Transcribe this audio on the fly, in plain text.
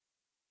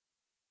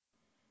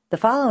The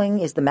following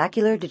is the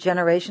Macular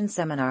Degeneration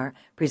Seminar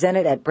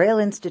presented at Braille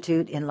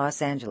Institute in Los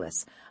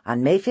Angeles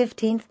on May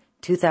 15th,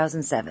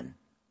 2007.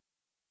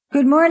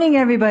 Good morning,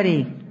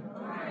 everybody.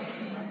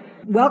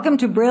 Welcome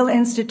to Braille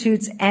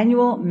Institute's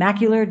annual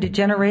Macular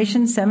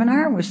Degeneration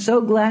Seminar. We're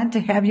so glad to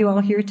have you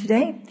all here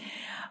today.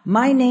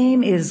 My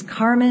name is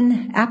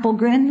Carmen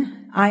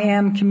Appelgren. I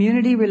am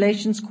Community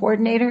Relations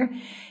Coordinator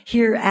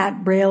here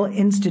at Braille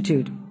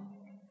Institute.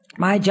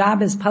 My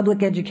job is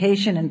public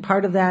education, and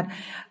part of that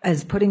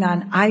is putting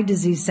on eye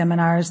disease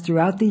seminars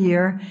throughout the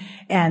year.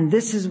 And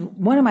this is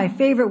one of my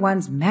favorite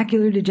ones,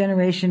 macular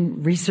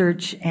degeneration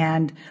research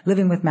and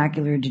living with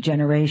macular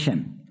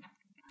degeneration.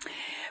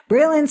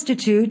 Braille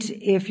Institute,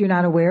 if you're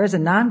not aware, is a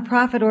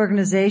nonprofit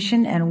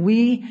organization, and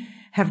we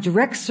have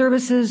direct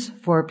services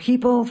for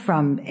people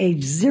from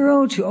age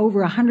 0 to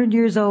over 100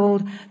 years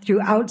old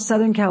throughout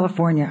Southern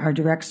California, our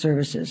direct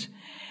services.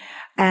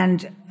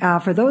 And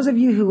for those of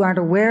you who aren't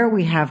aware,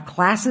 we have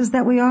classes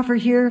that we offer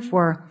here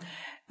for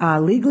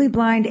legally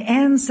blind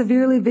and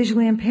severely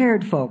visually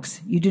impaired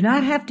folks. You do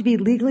not have to be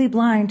legally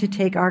blind to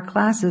take our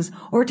classes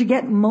or to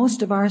get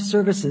most of our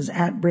services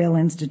at Braille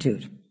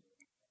Institute.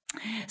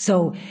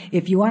 So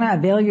if you want to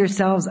avail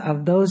yourselves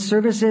of those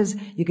services,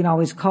 you can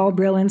always call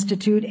Braille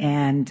Institute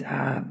and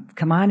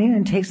come on in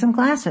and take some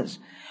classes.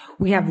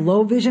 We have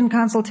low vision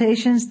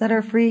consultations that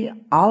are free.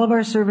 All of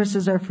our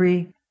services are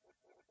free.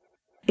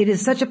 It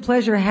is such a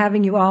pleasure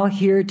having you all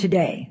here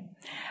today.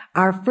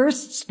 Our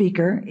first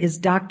speaker is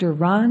Dr.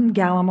 Ron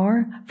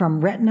Gallimore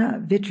from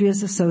Retina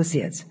Vitreous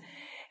Associates,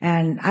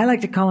 and I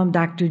like to call him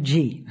Dr.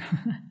 G.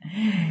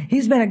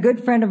 He's been a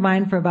good friend of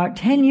mine for about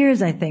 10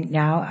 years, I think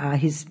now.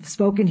 He's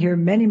spoken here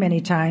many,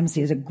 many times.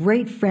 He is a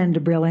great friend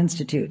to Braille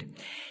Institute.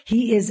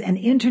 He is an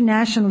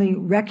internationally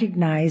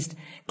recognized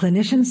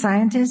clinician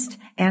scientist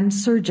and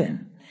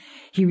surgeon.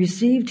 He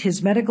received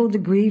his medical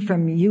degree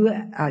from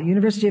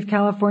University of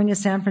California,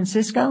 San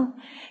Francisco,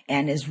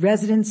 and his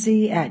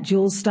residency at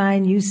Jules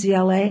Stein,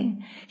 UCLA.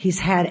 He's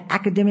had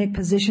academic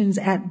positions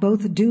at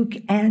both Duke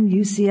and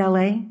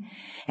UCLA.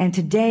 And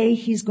today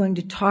he's going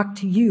to talk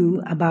to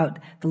you about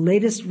the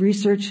latest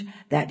research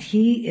that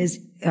he is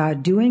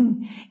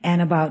doing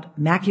and about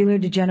macular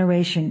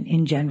degeneration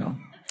in general.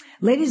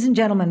 Ladies and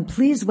gentlemen,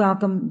 please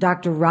welcome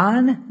Dr.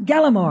 Ron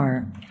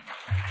Gallimore.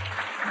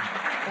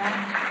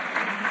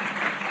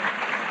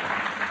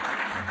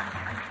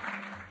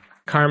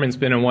 Carmen's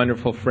been a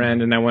wonderful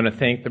friend, and I want to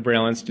thank the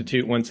Braille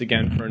Institute once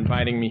again for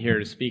inviting me here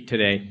to speak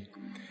today.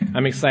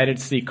 I'm excited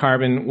to see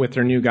Carmen with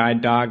her new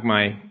guide dog.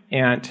 My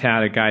aunt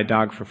had a guide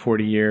dog for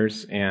 40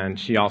 years, and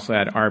she also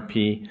had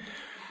RP.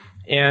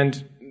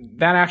 And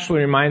that actually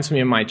reminds me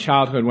of my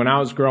childhood. When I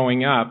was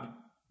growing up,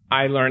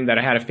 I learned that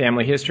I had a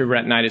family history of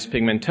retinitis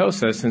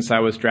pigmentosa since I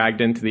was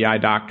dragged into the eye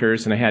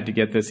doctors, and I had to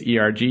get this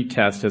ERG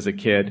test as a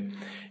kid.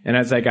 And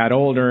as I got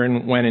older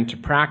and went into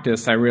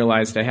practice, I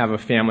realized I have a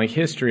family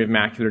history of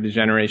macular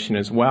degeneration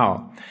as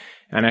well.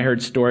 And I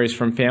heard stories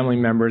from family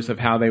members of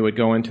how they would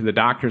go into the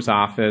doctor's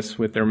office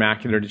with their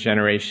macular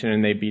degeneration,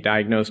 and they'd be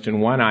diagnosed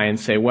in one eye and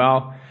say,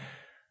 well,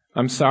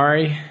 I'm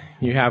sorry,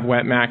 you have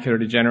wet macular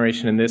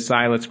degeneration in this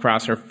eye. Let's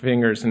cross our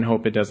fingers and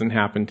hope it doesn't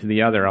happen to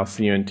the other. I'll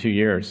see you in 2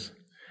 years.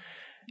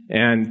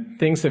 And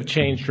things have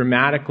changed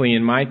dramatically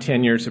in my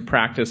 10 years of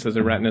practice as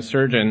a retina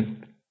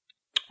surgeon.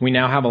 We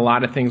now have a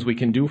lot of things we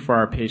can do for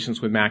our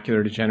patients with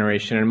macular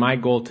degeneration, and my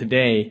goal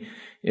today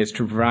is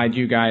to provide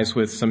you guys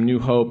with some new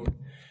hope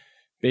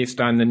based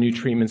on the new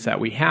treatments that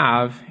we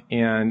have,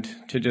 and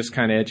to just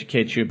kind of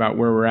educate you about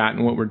where we're at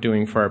and what we're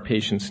doing for our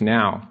patients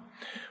now.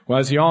 Well,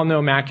 as you all know,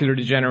 macular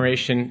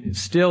degeneration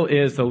still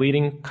is the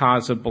leading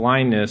cause of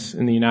blindness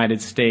in the United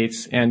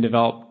States and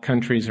developed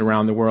countries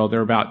around the world.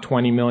 There are about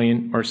 20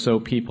 million or so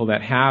people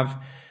that have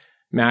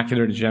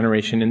macular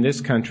degeneration in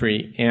this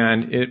country,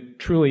 and it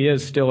truly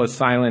is still a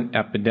silent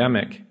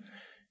epidemic.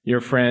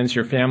 Your friends,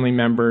 your family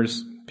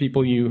members,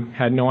 people you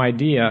had no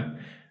idea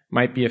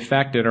might be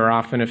affected or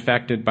often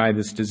affected by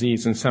this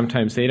disease, and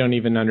sometimes they don't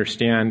even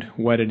understand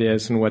what it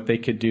is and what they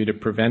could do to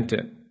prevent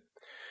it.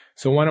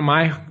 So one of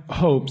my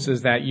hopes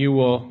is that you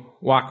will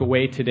walk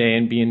away today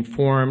and be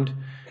informed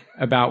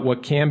about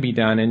what can be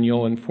done, and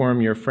you'll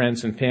inform your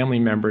friends and family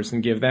members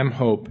and give them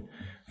hope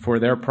for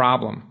their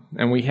problem.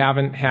 And we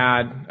haven't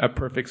had a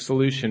perfect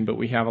solution, but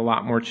we have a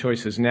lot more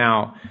choices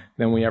now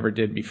than we ever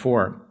did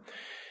before.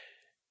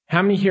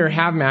 How many here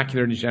have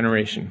macular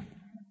degeneration?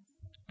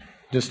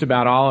 Just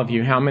about all of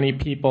you. How many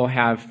people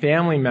have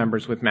family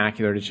members with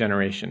macular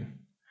degeneration?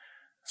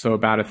 So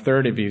about a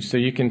third of you. So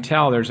you can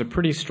tell there's a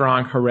pretty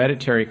strong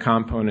hereditary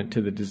component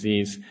to the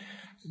disease,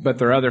 but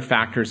there are other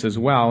factors as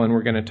well, and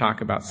we're going to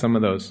talk about some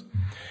of those.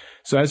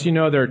 So as you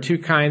know, there are two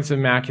kinds of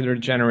macular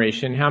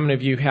degeneration. How many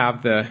of you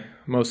have the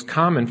most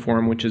common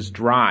form, which is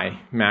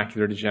dry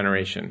macular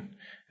degeneration?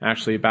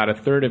 Actually, about a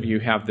third of you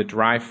have the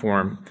dry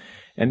form.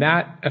 And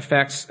that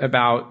affects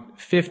about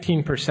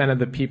 15% of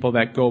the people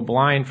that go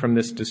blind from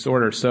this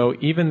disorder. So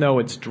even though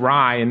it's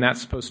dry, and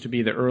that's supposed to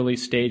be the early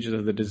stages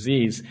of the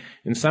disease,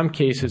 in some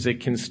cases it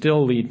can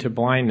still lead to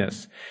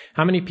blindness.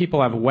 How many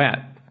people have wet?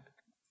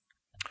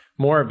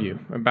 more of you,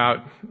 about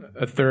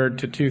a third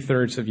to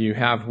two-thirds of you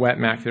have wet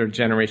macular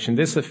degeneration.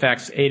 This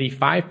affects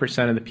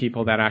 85% of the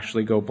people that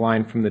actually go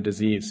blind from the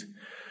disease.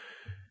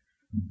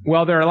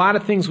 Well, there are a lot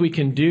of things we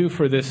can do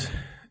for this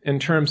in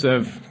terms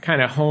of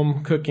kind of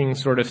home cooking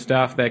sort of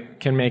stuff that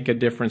can make a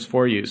difference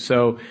for you.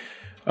 So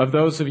of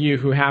those of you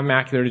who have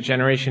macular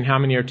degeneration, how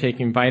many are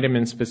taking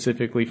vitamins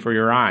specifically for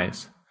your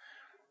eyes?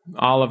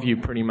 All of you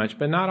pretty much,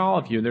 but not all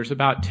of you. There's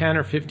about 10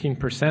 or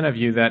 15% of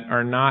you that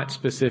are not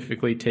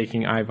specifically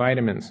taking eye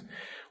vitamins.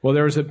 Well,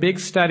 there was a big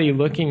study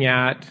looking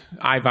at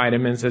eye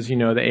vitamins, as you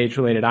know, the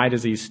age-related eye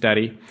disease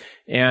study,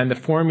 and the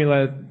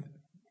formula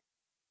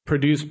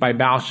produced by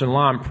Bausch &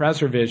 Lomb,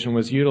 PreserVision,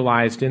 was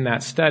utilized in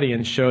that study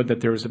and showed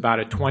that there was about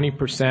a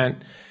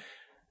 20%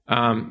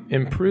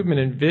 improvement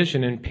in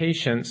vision in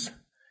patients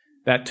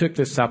that took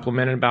this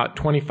supplement and about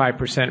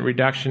 25%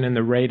 reduction in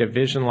the rate of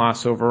vision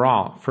loss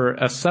overall for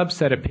a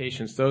subset of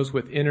patients, those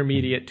with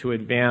intermediate to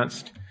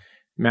advanced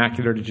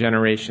macular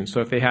degeneration.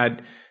 So if they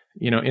had,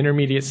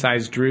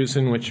 intermediate-sized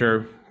drusen, which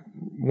are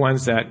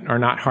ones that are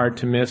not hard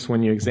to miss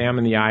when you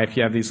examine the eye, if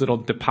you have these little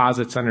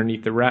deposits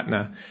underneath the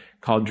retina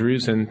called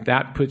drusen,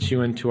 that puts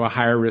you into a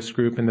higher risk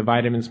group, and the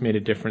vitamins made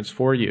a difference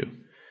for you.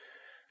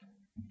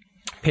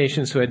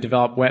 Patients who had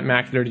developed wet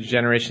macular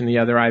degeneration in the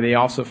other eye, they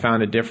also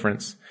found a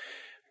difference.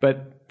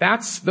 But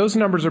those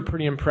numbers are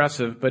pretty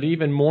impressive, but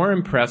even more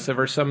impressive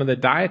are some of the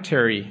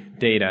dietary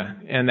data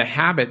and the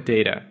habit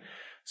data.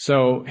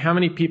 So how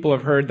many people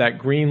have heard that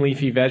green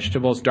leafy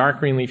vegetables, dark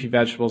green leafy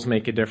vegetables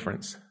make a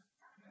difference?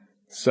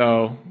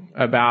 So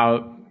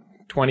about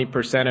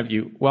 20% of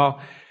you.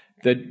 Well,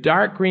 the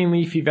dark green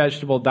leafy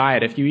vegetable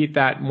diet, if you eat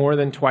that more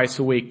than twice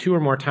a week, 2 or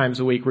more times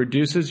a week,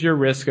 reduces your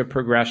risk of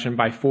progression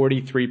by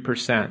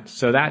 43%.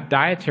 So that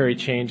dietary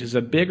change is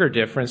a bigger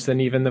difference than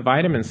even the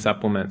vitamin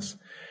supplements.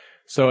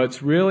 So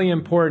it's really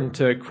important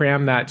to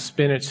cram that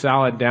spinach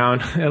salad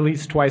down at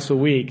least twice a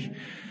week.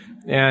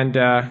 And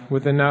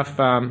with enough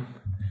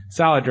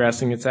salad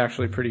dressing, it's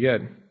actually pretty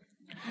good.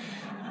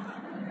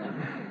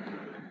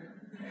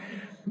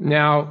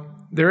 Now,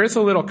 there is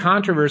a little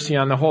controversy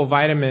on the whole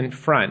vitamin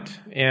front.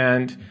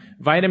 And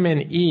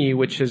vitamin E,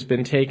 which has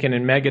been taken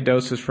in mega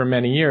doses for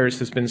many years,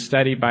 has been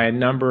studied by a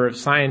number of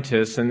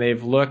scientists, and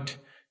they've looked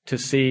to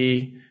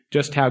see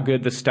just how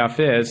good the stuff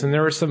is. And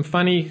there was some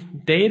funny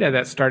data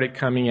that started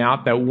coming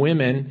out that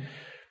women,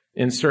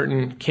 in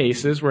certain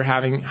cases, were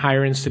having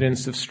higher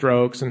incidence of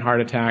strokes and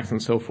heart attacks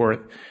and so forth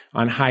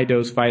on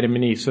high-dose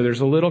vitamin E. So there's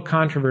a little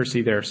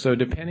controversy there. So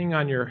depending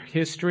on your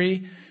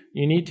history,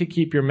 you need to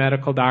keep your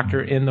medical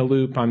doctor in the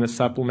loop on the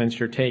supplements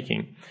you're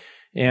taking.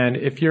 And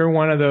if you're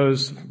one of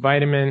those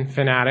vitamin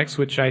fanatics,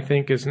 which I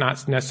think is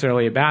not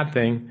necessarily a bad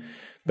thing,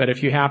 but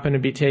if you happen to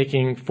be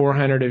taking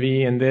 400 of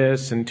E in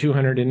this and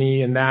 200 in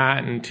E in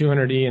that and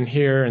 200 E in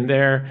here and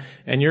there,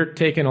 and you're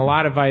taking a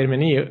lot of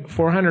vitamin E,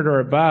 400 or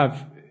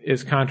above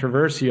is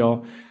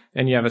controversial,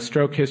 and you have a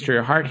stroke history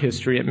or heart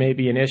history, it may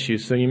be an issue.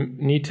 So you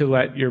need to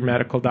let your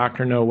medical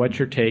doctor know what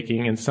you're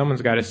taking, and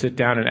someone's got to sit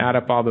down and add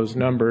up all those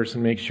numbers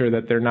and make sure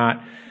that they're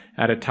not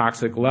at a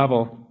toxic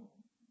level.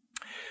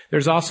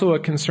 There's also a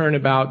concern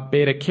about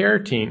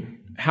beta-carotene.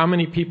 How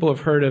many people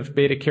have heard of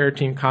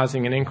beta-carotene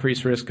causing an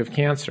increased risk of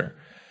cancer?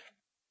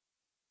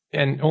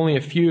 And only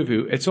a few of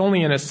you. It's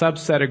only in a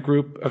subset of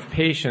group of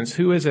patients.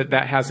 Who is it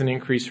that has an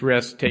increased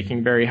risk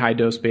taking very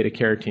high-dose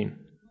beta-carotene?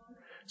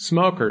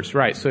 Smokers,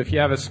 right. So if you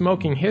have a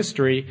smoking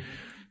history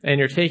and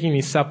you're taking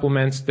these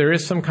supplements, there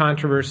is some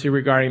controversy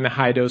regarding the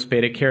high-dose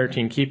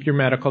beta-carotene. Keep your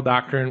medical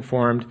doctor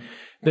informed.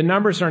 The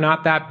numbers are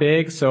not that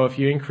big, so if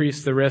you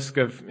increase the risk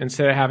of,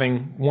 instead of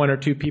having 1 or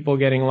 2 people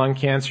getting lung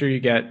cancer, you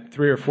get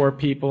 3 or 4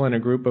 people in a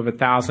group of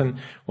 1,000,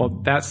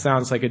 well, that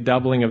sounds like a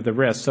doubling of the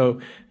risk. So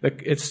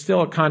it's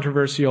still a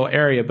controversial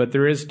area, but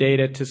there is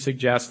data to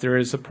suggest there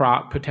is a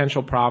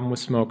potential problem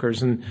with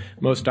smokers, and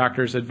most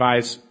doctors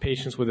advise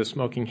patients with a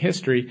smoking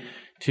history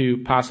to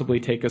possibly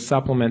take a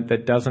supplement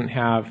that doesn't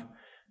have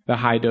the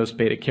high-dose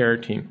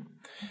beta-carotene.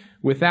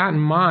 With that in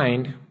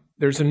mind,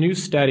 there's a new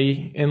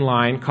study in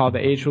line called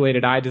the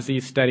Age-Related Eye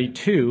Disease Study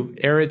 2,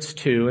 ARIDS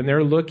 2, and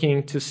they're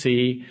looking to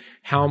see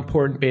how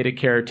important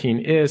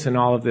beta-carotene is in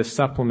all of this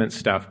supplement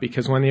stuff.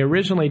 Because when they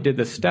originally did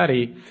the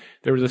study,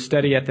 there was a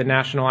study at the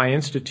National Eye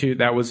Institute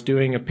that was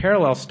doing a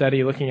parallel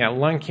study looking at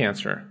lung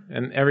cancer.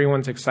 And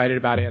everyone's excited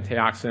about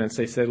antioxidants.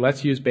 They said,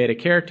 let's use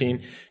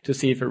beta-carotene to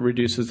see if it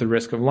reduces the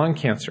risk of lung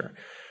cancer.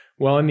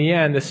 Well, in the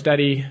end, the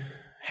study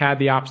had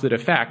the opposite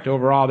effect.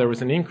 Overall, there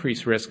was an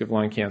increased risk of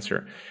lung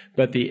cancer.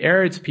 But the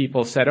ARIDS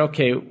people said,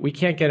 okay, we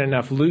can't get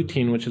enough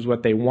lutein, which is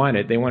what they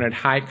wanted. They wanted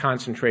high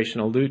concentration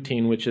of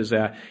lutein, which is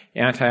an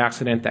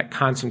antioxidant that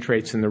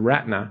concentrates in the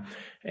retina.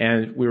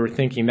 And we were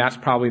thinking that's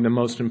probably the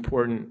most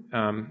important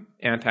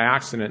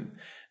antioxidant,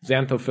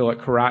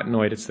 xanthophyllic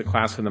carotenoid. It's the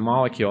class of the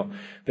molecule.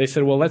 They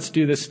said, well, let's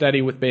do this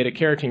study with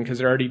beta-carotene because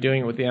they're already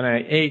doing it with the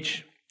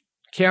NIH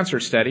cancer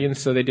study, and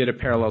so they did a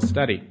parallel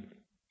study.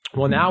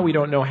 Well, now we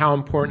don't know how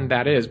important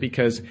that is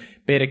because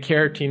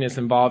beta-carotene is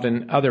involved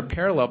in other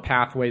parallel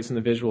pathways in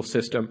the visual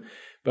system.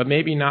 but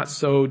maybe not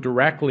so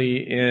directly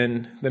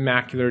in the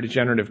macular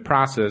degenerative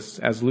process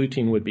as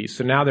lutein would be.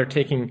 So now they're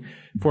taking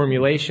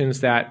formulations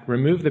that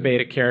remove the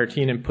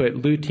beta-carotene and put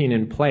lutein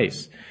in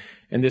place.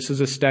 And this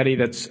is a study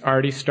that's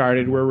already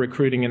started. We're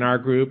recruiting in our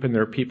group, and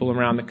there are people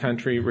around the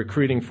country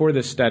recruiting for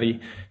this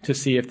study to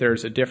see if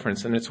there's a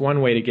difference. And it's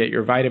one way to get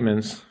your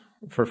vitamins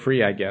for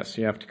free, I guess.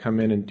 You have to come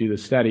in and do the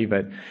study,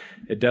 but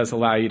it does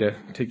allow you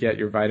to get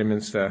your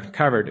vitamins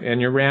covered. And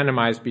you're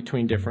randomized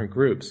between different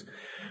groups.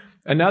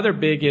 Another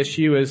big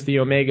issue is the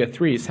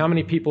omega-3s. How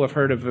many people have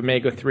heard of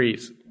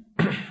omega-3s?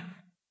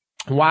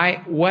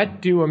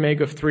 What do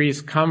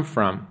omega-3s come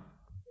from?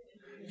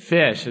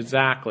 Fish,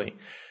 exactly.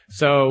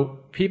 So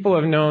people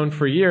have known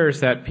for years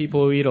that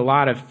people who eat a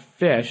lot of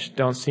fish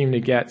don't seem to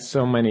get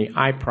so many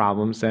eye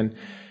problems, and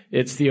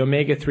it's the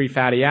omega-3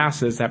 fatty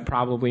acids that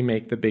probably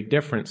make the big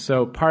difference.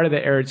 So part of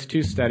the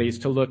ARIDS-2 study is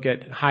to look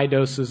at high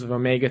doses of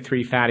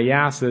omega-3 fatty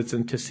acids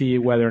and to see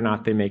whether or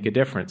not they make a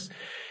difference.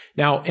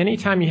 Now,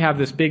 anytime you have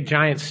this big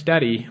giant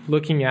study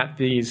looking at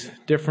these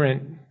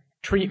different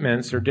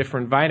treatments or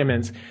different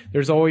vitamins,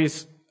 there's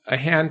always a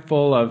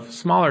handful of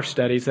smaller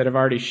studies that have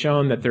already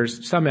shown that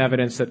there's some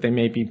evidence that they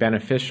may be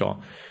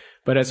beneficial.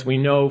 But as we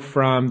know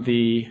from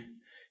the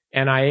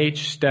NIH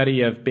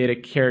study of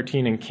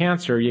beta-carotene in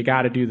cancer, you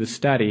got to do the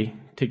study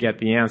to get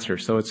the answer.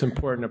 So it's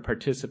important to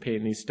participate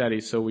in these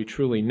studies so we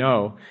truly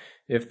know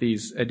if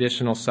these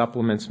additional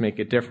supplements make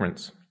a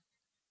difference.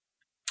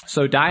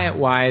 So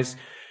diet-wise,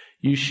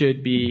 you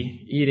should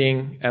be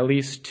eating at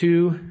least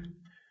 2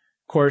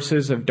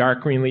 courses of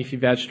dark green leafy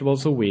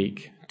vegetables a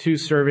week, 2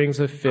 servings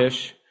of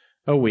fish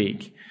a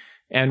week.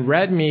 And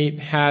red meat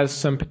has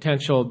some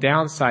potential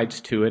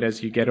downsides to it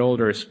as you get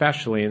older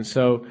especially, and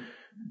so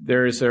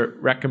there is a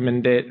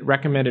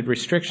recommended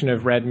restriction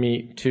of red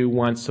meat to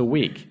once a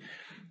week.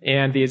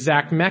 And the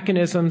exact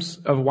mechanisms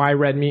of why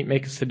red meat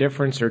makes a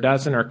difference or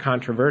doesn't are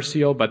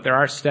controversial, but there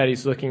are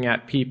studies looking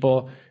at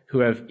people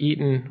who have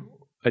eaten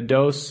a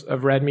dose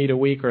of red meat a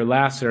week or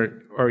less,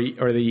 or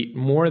they eat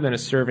more than a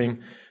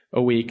serving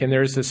a week, and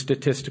there's a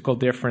statistical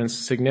difference,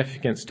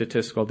 significant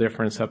statistical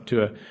difference, up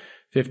to a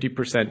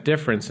 50%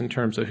 difference in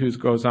terms of who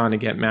goes on to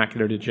get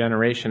macular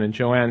degeneration. And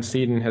Joanne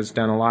Seedon has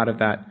done a lot of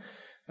that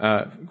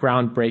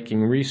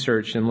groundbreaking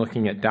research in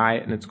looking at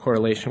diet and its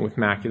correlation with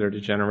macular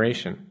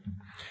degeneration.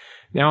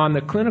 Now, on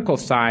the clinical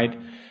side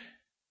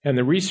and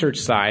the research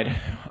side,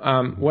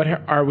 what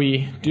are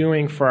we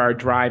doing for our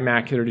dry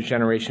macular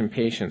degeneration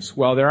patients?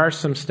 Well, there are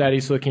some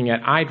studies looking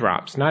at eye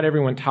drops. Not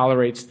everyone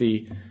tolerates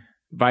the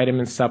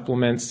vitamin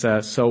supplements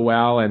so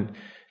well, and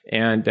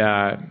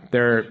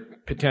there are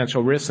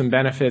potential risks and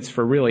benefits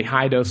for really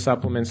high-dose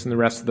supplements in the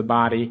rest of the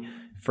body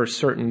for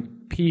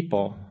certain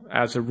people.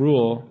 As a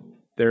rule,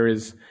 there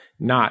is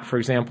not. For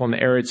example, in the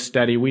ARIDS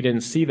study, we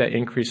didn't see that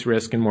increased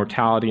risk in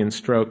mortality and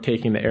stroke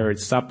taking the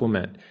ARIDS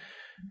supplement.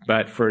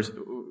 But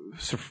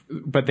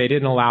they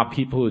didn't allow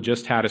people who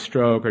just had a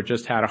stroke or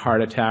just had a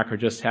heart attack or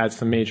just had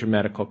some major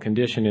medical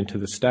condition into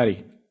the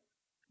study.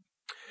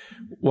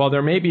 Well,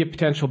 there may be a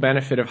potential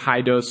benefit of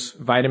high-dose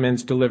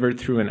vitamins delivered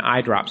through an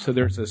eye drop. So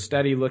there's a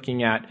study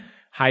looking at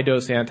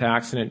high-dose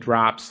antioxidant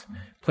drops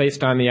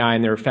placed on the eye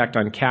and their effect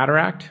on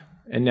cataract.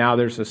 And now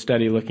there's a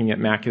study looking at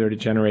macular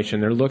degeneration.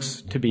 There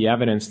looks to be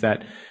evidence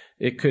that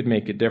it could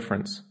make a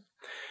difference.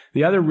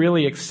 The other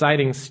really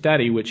exciting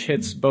study, which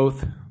hits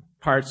both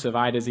parts of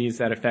eye disease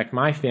that affect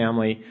my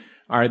family,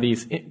 are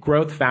these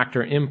growth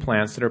factor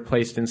implants that are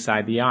placed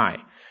inside the eye.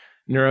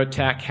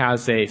 Neurotech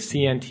has a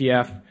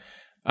CNTF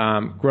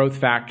growth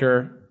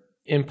factor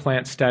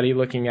implant study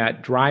looking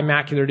at dry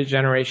macular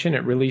degeneration.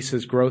 It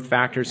releases growth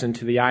factors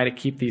into the eye to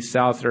keep these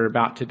cells that are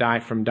about to die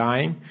from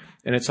dying.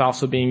 And it's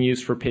also being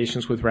used for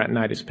patients with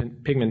retinitis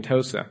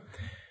pigmentosa.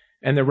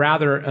 And the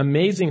rather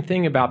amazing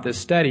thing about this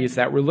study is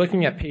that we're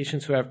looking at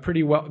patients who have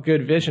pretty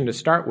good vision to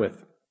start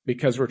with,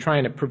 because we're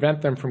trying to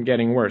prevent them from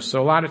getting worse.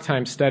 So a lot of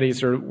times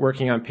studies are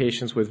working on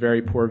patients with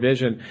very poor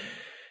vision,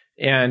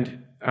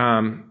 and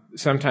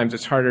sometimes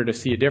it's harder to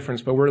see a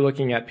difference, but we're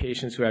looking at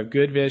patients who have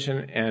good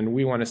vision, and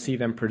we want to see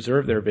them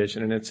preserve their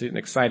vision. And it's an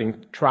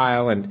exciting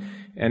trial, and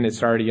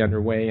it's already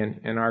underway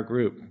in our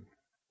group.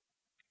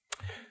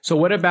 So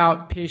what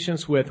about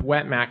patients with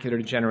wet macular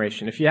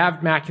degeneration? If you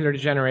have macular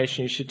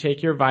degeneration, you should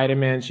take your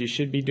vitamins, you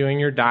should be doing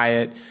your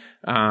diet,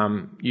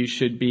 you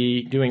should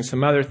be doing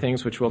some other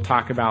things, which we'll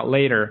talk about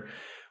later.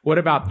 What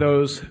about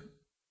those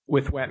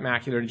with wet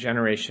macular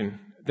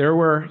degeneration? There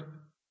were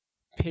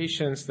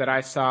patients that I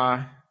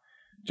saw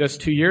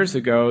just 2 years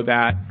ago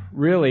that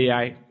really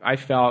I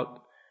felt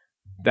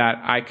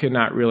that I could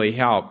not really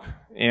help.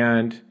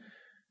 And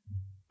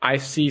I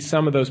see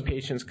some of those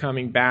patients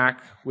coming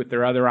back with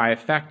their other eye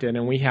affected,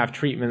 and we have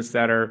treatments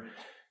that are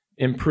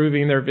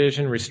improving their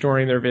vision,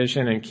 restoring their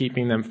vision, and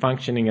keeping them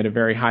functioning at a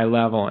very high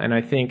level. And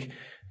I think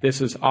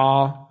this is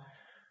all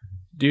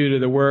due to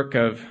the work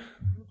of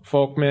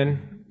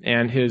Folkman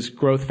and his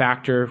growth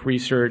factor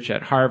research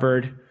at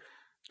Harvard.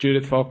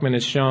 Judith Folkman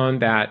has shown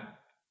that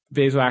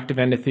vasoactive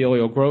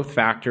endothelial growth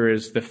factor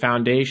is the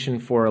foundation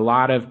for a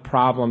lot of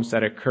problems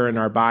that occur in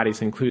our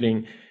bodies,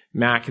 including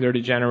macular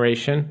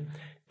degeneration,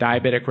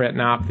 diabetic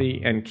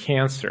retinopathy, and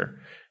cancer.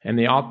 And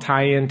they all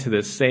tie into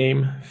the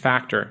same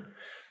factor.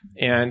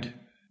 And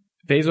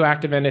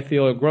vasoactive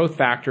endothelial growth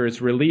factor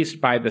is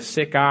released by the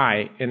sick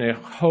eye in a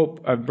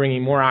hope of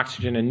bringing more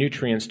oxygen and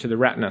nutrients to the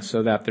retina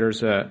so that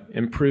there's an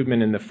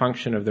improvement in the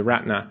function of the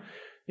retina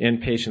in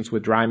patients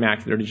with dry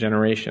macular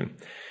degeneration.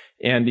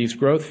 And these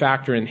growth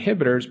factor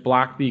inhibitors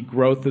block the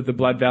growth of the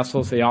blood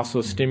vessels. They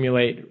also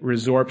stimulate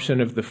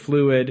resorption of the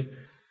fluid,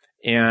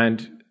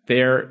 and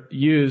they're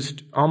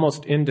used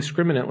almost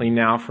indiscriminately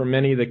now for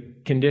many of the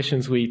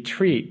conditions we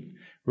treat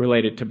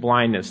related to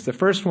blindness. The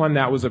first one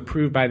that was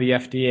approved by the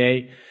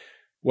FDA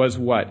was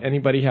what?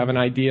 Anybody have an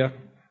idea?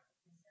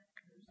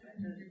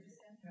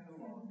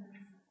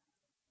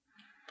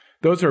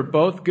 Those are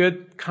both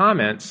good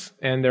comments,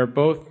 and they're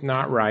both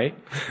not right.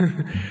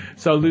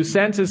 So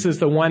Lucentis is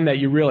the one that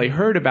you really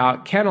heard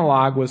about.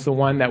 Kenalog was the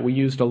one that we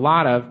used a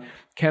lot of.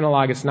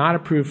 Kenalog is not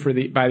approved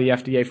by the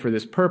FDA for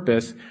this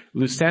purpose.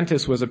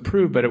 Lucentis was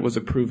approved, but it was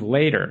approved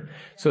later.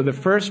 So the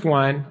first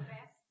one,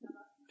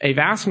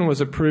 Avastin, was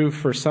approved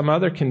for some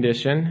other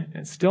condition.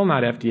 It's still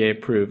not FDA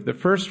approved. The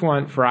first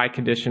one for eye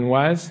condition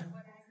was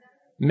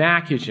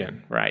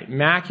Macugen, right?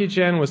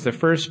 Macugen was the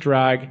first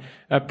drug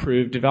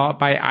approved, developed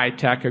by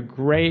Eyetech, a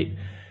great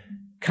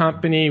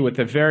company with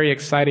a very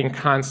exciting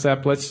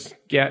concept. Let's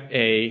get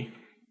a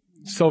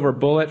silver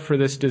bullet for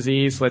this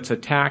disease. Let's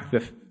attack the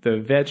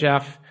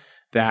VEGF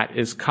that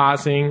is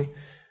causing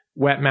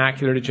wet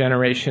macular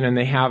degeneration. And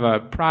they have a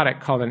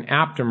product called an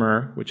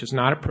aptamer, which is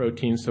not a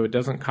protein, so it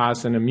doesn't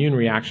cause an immune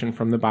reaction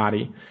from the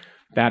body,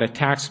 that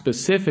attacks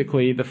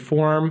specifically the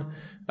form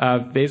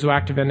of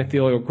vasoactive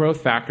endothelial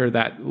growth factor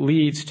that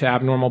leads to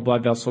abnormal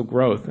blood vessel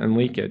growth and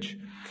leakage.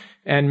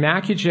 And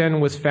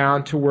Macugen was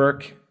found to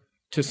work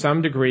to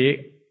some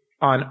degree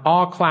on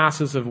all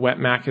classes of wet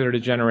macular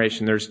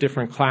degeneration. There's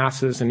different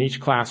classes, and each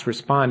class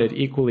responded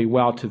equally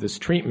well to this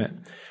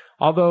treatment.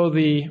 Although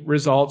the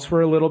results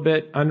were a little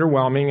bit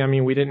underwhelming, I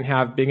mean, we didn't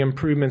have big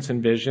improvements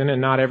in vision, and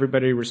not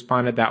everybody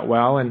responded that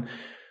well, and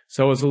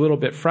so it was a little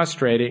bit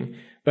frustrating.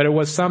 But it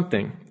was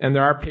something, and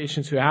there are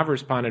patients who have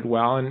responded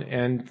well,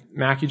 and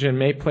Macugen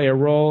may play a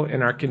role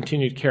in our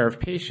continued care of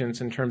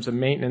patients in terms of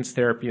maintenance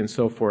therapy and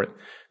so forth.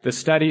 The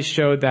studies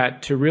showed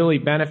that to really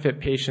benefit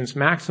patients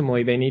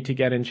maximally, they need to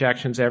get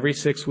injections every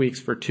 6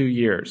 weeks for 2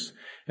 years,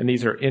 and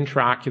these are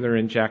intraocular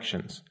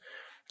injections.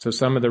 So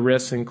some of the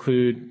risks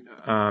include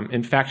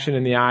infection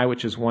in the eye,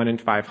 which is 1 in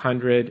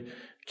 500,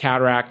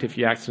 cataract if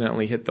you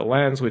accidentally hit the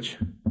lens, which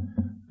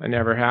I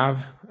never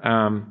have,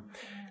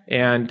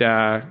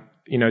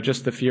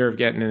 just the fear of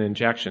getting an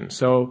injection.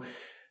 So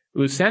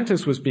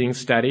Lucentis was being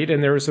studied,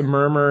 and there was a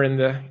murmur in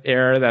the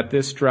air that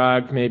this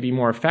drug may be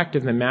more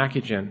effective than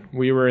Macugen.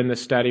 We were in the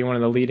study, one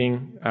of the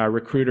leading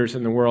recruiters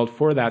in the world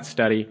for that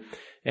study,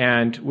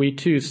 and we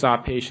too saw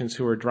patients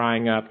who were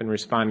drying up and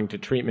responding to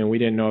treatment. We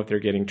didn't know if they're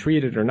getting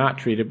treated or not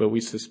treated, but we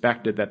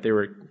suspected that they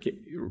were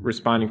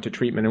responding to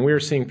treatment. And we were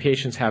seeing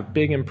patients have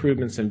big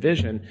improvements in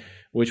vision,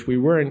 which we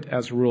weren't,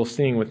 as a rule,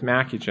 seeing with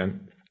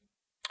Macugen.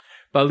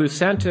 But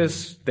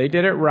Lucentis, they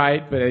did it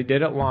right, but they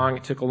did it long.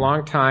 It took a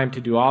long time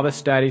to do all the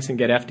studies and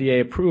get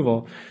FDA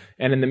approval.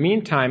 And in the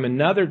meantime,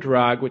 another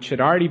drug, which had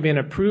already been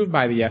approved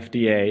by the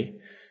FDA,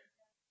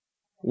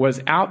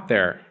 was out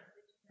there.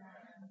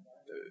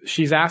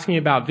 She's asking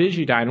about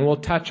Visudyne, and we'll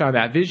touch on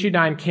that.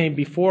 Visudyne came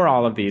before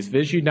all of these.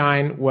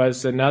 Visudyne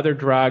was another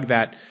drug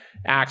that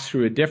acts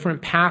through a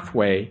different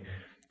pathway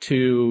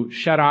to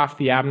shut off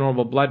the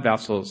abnormal blood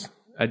vessels.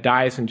 A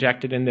dye is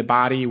injected in the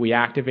body. We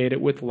activate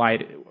it with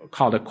light,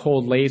 called a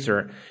cold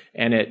laser,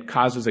 and it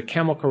causes a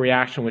chemical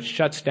reaction which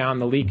shuts down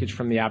the leakage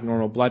from the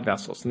abnormal blood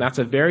vessels. And that's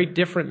a very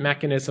different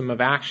mechanism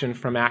of action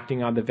from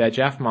acting on the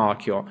VEGF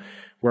molecule,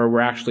 where we're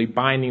actually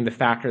binding the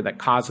factor that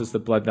causes the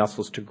blood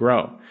vessels to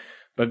grow.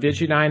 But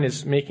Visudyne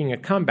is making a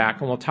comeback,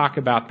 and we'll talk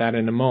about that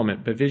in a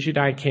moment. But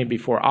Visudyne came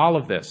before all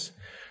of this.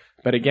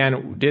 But again,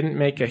 it didn't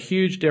make a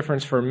huge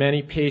difference for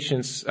many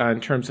patients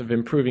in terms of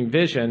improving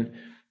vision.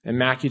 And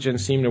Macugen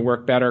seemed to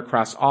work better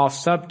across all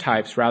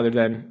subtypes rather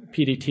than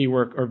PDT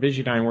work, or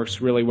Visudyne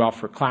works really well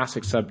for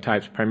classic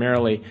subtypes,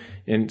 primarily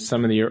in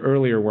some of the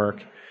earlier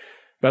work.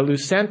 But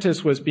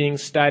Lucentis was being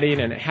studied,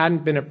 and it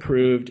hadn't been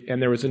approved,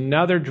 and there was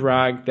another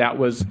drug that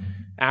was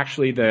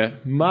actually the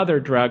mother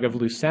drug of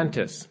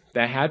Lucentis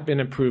that had been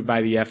approved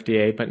by the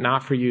FDA, but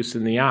not for use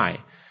in the eye.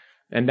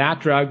 And that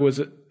drug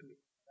was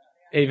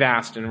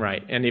Avastin,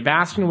 right? And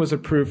Avastin was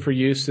approved for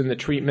use in the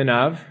treatment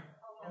of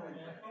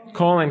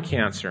colon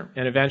cancer,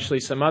 and eventually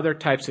some other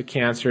types of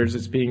cancers.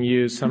 It's being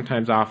used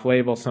sometimes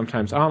off-label,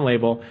 sometimes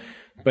on-label,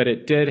 but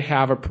it did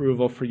have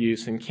approval for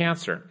use in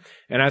cancer.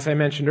 And as I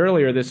mentioned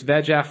earlier, this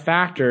VEGF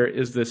factor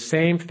is the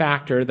same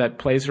factor that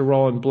plays a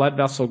role in blood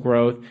vessel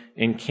growth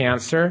in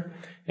cancer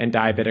and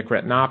diabetic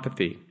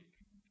retinopathy.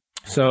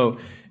 So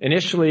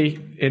initially,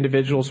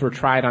 individuals were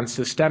tried on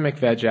systemic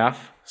VEGF,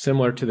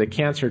 similar to the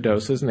cancer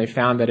doses, and they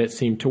found that it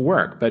seemed to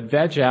work. But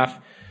VEGF,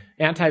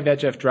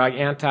 anti-VEGF drug,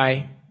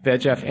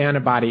 anti-VEGF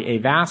antibody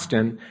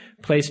Avastin,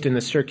 placed in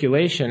the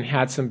circulation,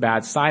 had some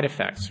bad side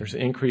effects. There's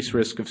an increased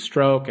risk of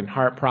stroke and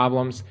heart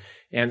problems.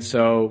 And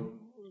so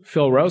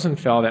Phil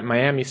Rosenfeld at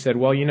Miami said,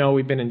 well,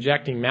 we've been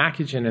injecting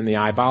Macugen in the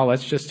eyeball.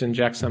 Let's just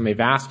inject some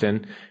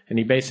Avastin. And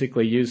he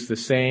basically used the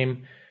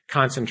same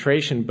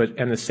concentration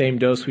and the same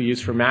dose we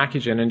use for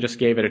Macugen and just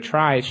gave it a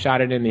try,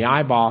 shot it in the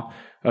eyeball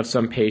of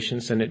some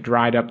patients, and it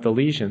dried up the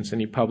lesions.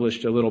 And he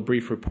published a little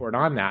brief report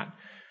on that.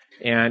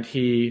 And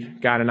he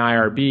got an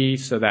IRB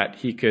so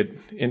that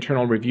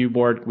internal review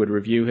board would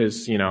review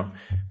his,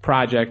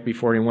 project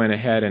before he went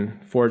ahead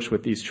and forged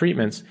with these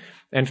treatments,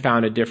 and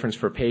found a difference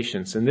for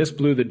patients. And this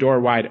blew the door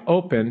wide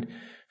open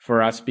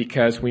for us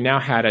because we now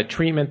had a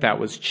treatment that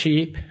was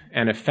cheap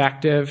and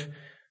effective,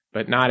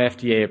 but not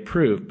FDA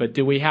approved. But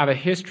do we have a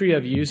history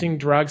of using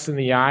drugs in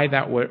the eye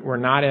that were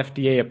not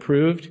FDA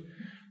approved?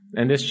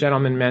 And this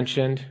gentleman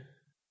mentioned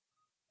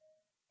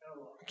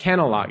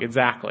Kenalog,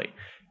 exactly.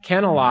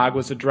 Kenalog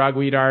was a drug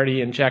we'd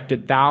already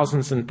injected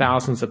thousands and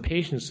thousands of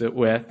patients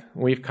with.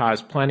 We've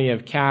caused plenty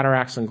of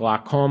cataracts and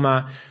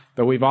glaucoma,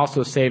 but we've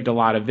also saved a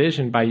lot of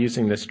vision by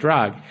using this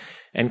drug.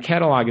 And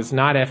Kenalog is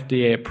not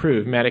FDA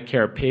approved.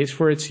 Medicare pays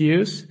for its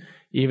use,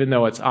 even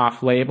though it's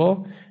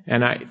off-label.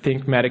 And I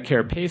think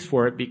Medicare pays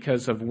for it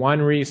because of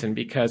one reason,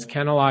 because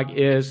Kenalog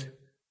is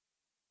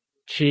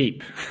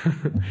cheap.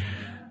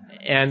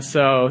 And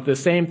so the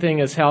same thing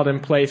is held in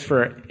place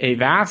for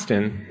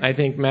Avastin. I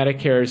think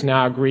Medicare has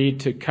now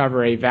agreed to cover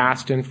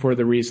Avastin for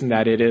the reason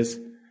that it is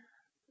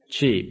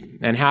cheap.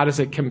 And how does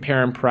it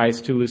compare in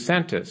price to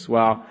Lucentis?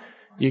 Well,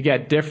 you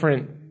get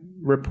different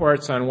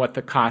reports on what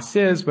the cost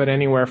is, but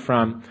anywhere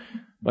from,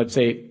 let's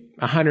say,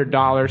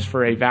 $100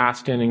 for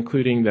Avastin,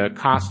 including the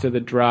cost of the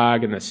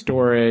drug and the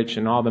storage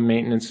and all the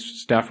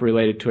maintenance stuff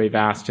related to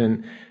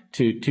Avastin,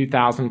 to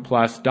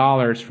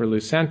 $2,000+ for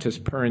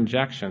Lucentis per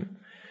injection.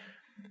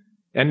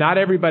 And not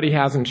everybody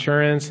has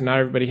insurance and not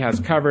everybody has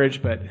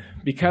coverage, but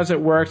because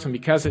it works and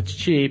because it's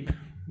cheap,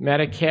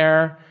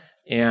 Medicare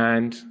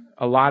and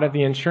a lot of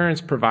the insurance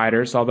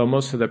providers, although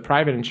most of the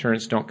private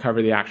insurance don't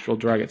cover the actual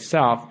drug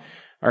itself,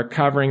 are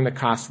covering the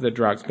cost of the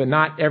drugs, but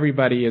not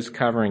everybody is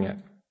covering it.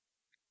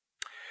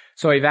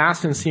 So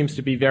Avastin seems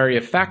to be very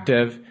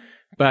effective,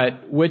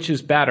 but which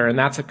is better? And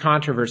that's a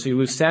controversy.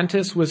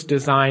 Lucentis was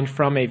designed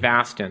from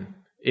Avastin.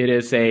 It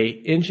is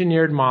a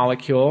engineered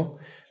molecule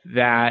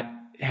that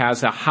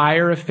has a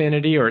higher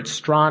affinity, or it's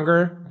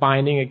stronger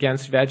binding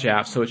against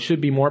VEGF, so it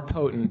should be more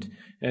potent.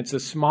 And it's a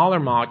smaller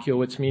molecule,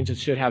 which means it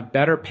should have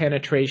better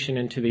penetration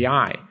into the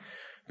eye.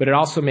 But it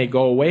also may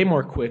go away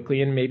more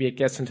quickly, and maybe it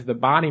gets into the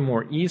body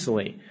more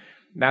easily.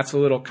 That's a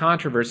little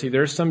controversy.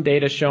 There's some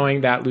data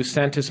showing that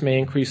Lucentis may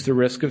increase the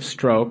risk of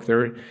stroke.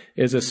 There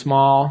is a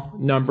small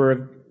number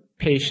of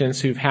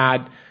patients who've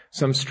had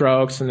some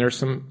strokes, and there's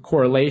some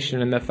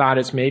correlation, and the thought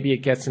is maybe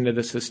it gets into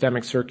the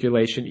systemic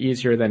circulation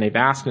easier than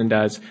Avastin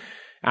does.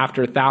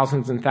 After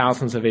thousands and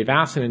thousands of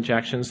Avastin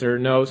injections, there are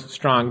no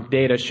strong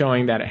data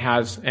showing that it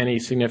has any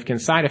significant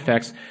side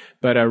effects,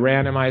 but a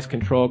randomized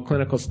controlled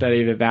clinical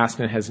study of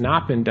Avastin has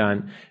not been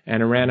done,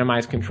 and a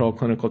randomized controlled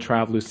clinical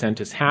trial of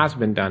Lucentis has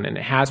been done, and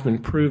it has been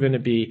proven to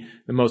be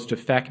the most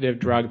effective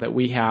drug that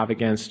we have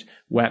against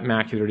wet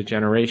macular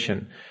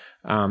degeneration.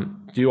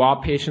 Do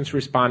all patients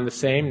respond the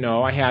same?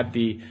 No. I had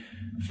the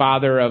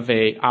father of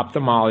a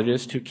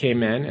ophthalmologist who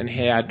came in and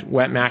had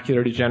wet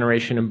macular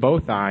degeneration in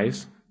both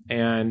eyes,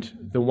 and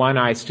the one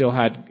eye still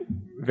had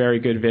very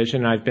good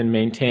vision. I've been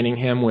maintaining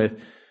him with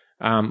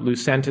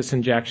Lucentis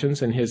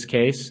injections in his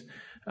case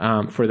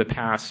for the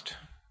past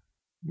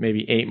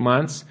maybe 8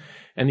 months.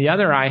 And the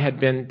other eye had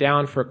been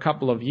down for a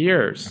couple of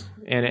years,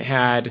 and it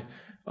had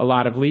a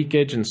lot of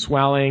leakage and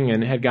swelling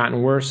and had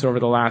gotten worse over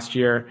the last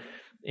year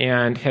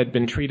and had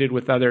been treated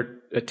with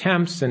other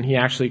attempts, and he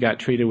actually got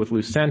treated with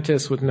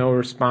Lucentis with no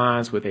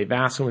response, with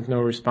Avastin with no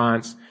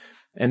response.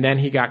 And then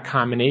he got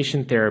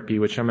combination therapy,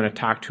 which I'm going to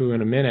talk to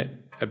in a minute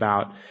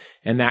about.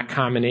 And that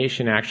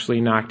combination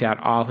actually knocked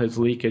out all his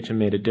leakage and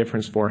made a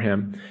difference for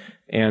him.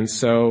 And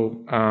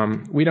so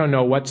we don't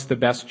know what's the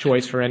best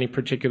choice for any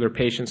particular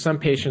patient. Some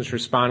patients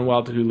respond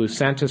well to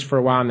Lucentis for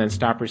a while and then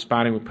stop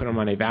responding. We put them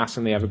on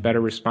Avastin. They have a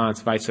better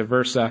response, vice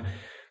versa.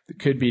 It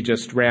could be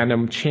just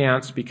random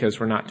chance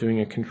because we're not doing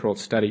a controlled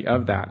study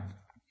of that.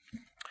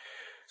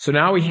 So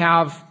now we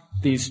have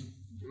these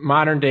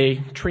modern-day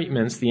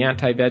treatments, the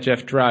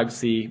anti-VEGF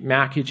drugs, the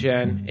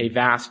Macugen,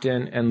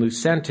 Avastin, and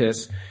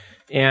Lucentis.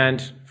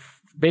 And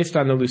based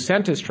on the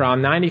Lucentis trial,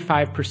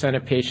 95%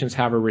 of patients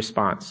have a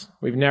response.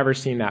 We've never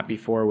seen that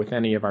before with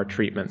any of our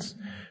treatments.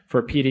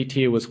 For PDT,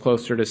 it was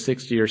closer to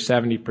 60 or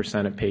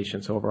 70% of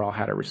patients overall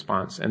had a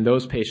response. And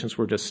those patients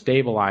were just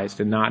stabilized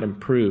and not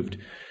improved.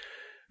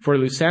 For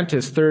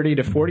Lucentis, 30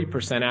 to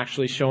 40%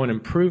 actually show an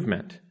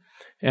improvement.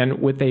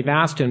 And with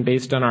Avastin,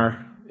 based on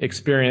our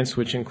experience,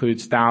 which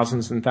includes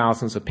thousands and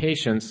thousands of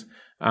patients,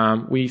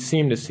 we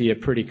seem to see a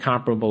pretty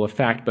comparable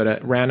effect, but a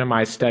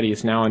randomized study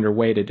is now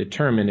underway to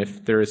determine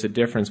if there is a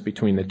difference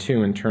between the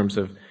two in terms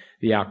of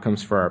the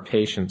outcomes for our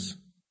patients.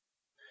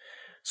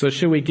 So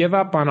should we give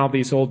up on all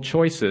these old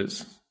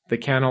choices? The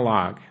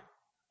Kenalog,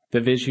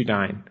 the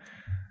Visudyne,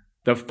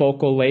 the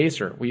focal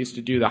laser. We used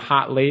to do the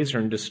hot laser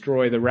and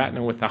destroy the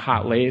retina with the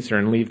hot laser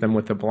and leave them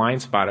with a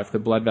blind spot if the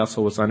blood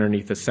vessel was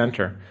underneath the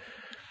center.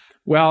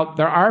 Well,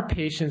 there are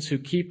patients who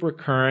keep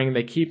recurring,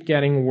 they keep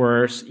getting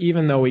worse,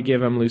 even though we give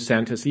them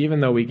Lucentis,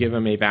 even though we give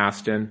them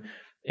Avastin.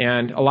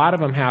 And a lot of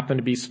them happen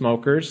to be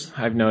smokers.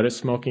 I've noticed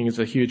smoking is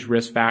a huge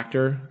risk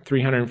factor,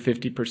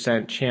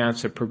 350%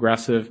 chance of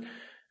progressive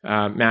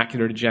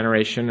macular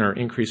degeneration or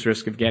increased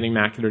risk of getting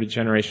macular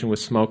degeneration with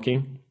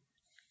smoking.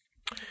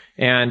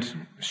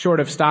 And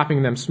short of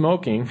stopping them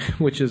smoking,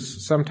 which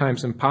is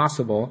sometimes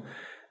impossible,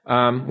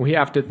 we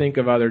have to think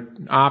of other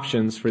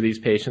options for these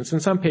patients.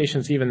 And some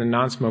patients, even the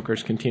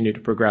non-smokers, continue to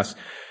progress.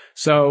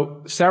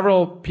 So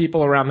several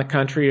people around the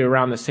country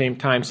around the same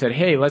time said,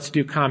 hey, let's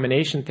do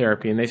combination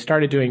therapy. And they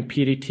started doing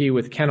PDT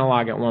with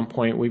Kenalog at one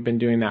point. We've been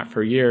doing that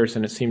for years,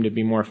 and it seemed to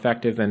be more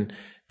effective than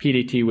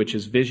PDT, which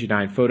is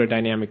Visudyne.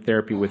 Photodynamic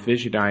therapy with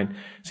Visudyne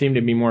seemed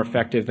to be more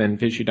effective than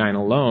Visudyne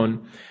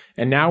alone.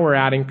 And now we're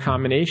adding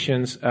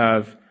combinations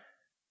of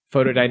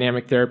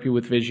photodynamic therapy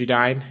with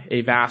Visudyne,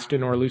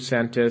 Avastin or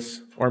Lucentis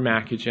or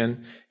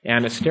Macugen,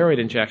 and a steroid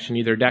injection,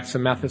 either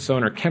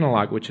dexamethasone or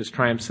Kenalog, which is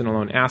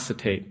triamcinolone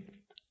acetate.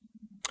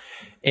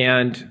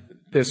 And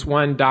this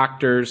one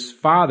doctor's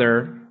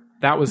father,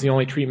 that was the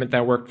only treatment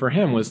that worked for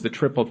him, was the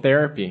triple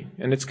therapy.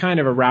 And it's kind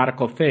of a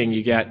radical thing.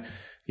 You get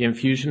the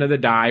infusion of the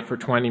dye for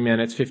 20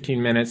 minutes,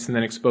 15 minutes, and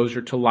then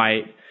exposure to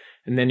light.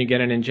 And then you get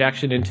an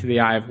injection into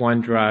the eye of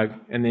one drug,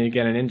 and then you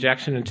get an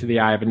injection into the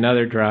eye of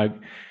another drug.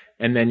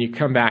 And then you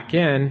come back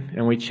in,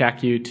 and we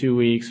check you 2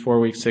 weeks, 4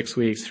 weeks, 6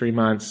 weeks, 3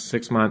 months,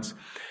 6 months.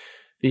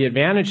 The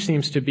advantage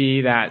seems to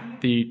be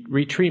that the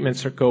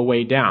retreatments go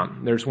way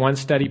down. There's one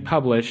study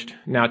published,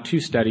 now 2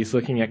 studies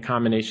looking at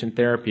combination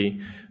therapy.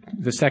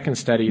 The second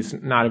study is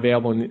not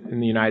available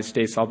in the United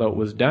States, although it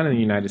was done in the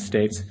United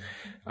States.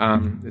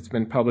 It's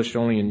been published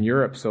only in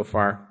Europe so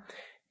far.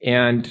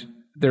 And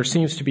there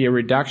seems to be a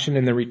reduction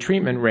in the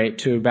retreatment rate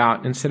to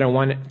about, instead of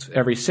once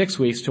every 6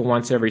 weeks, to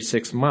once every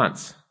 6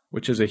 months,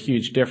 which is a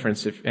huge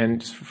difference.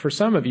 And for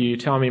some of you, you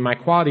tell me my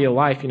quality of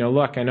life,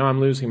 look, I know I'm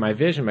losing my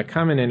vision, but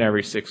coming in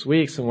every 6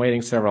 weeks and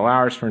waiting several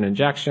hours for an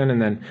injection,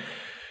 and then,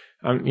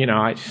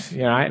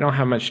 I don't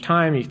have much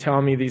time. You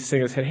tell me these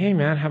things. I said, hey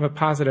man, have a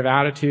positive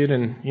attitude.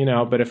 And,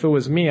 but if it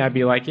was me, I'd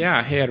be like,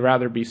 yeah, hey, I'd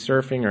rather be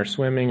surfing or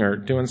swimming or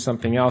doing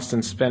something else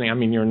than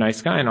spending, you're a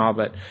nice guy and all,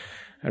 but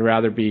I'd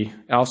rather be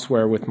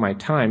elsewhere with my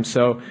time.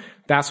 So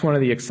that's one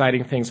of the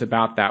exciting things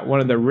about that. One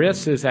of the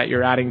risks is that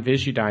you're adding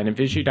Visudyne, and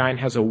Visudyne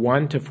has a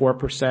 1 to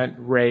 4%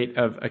 rate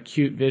of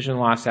acute vision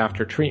loss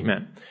after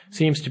treatment.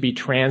 Seems to be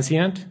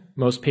transient.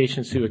 Most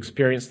patients who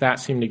experience that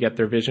seem to get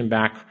their vision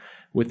back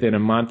within a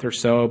month or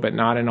so, but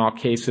not in all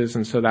cases,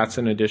 and so that's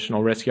an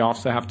additional risk. You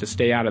also have to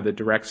stay out of the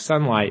direct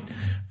sunlight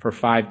for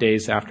 5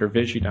 days after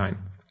Visudyne.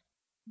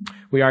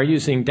 We are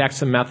using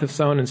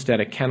dexamethasone instead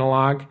of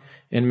Kenalog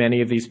in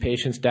many of these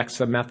patients.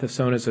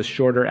 Dexamethasone is a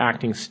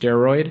shorter-acting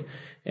steroid,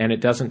 and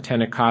it doesn't tend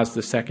to cause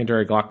the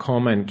secondary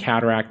glaucoma and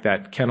cataract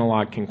that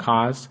Kenalog can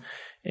cause.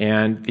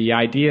 And the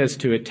idea is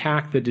to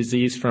attack the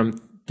disease from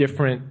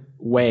different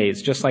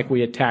ways. Just like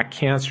we attack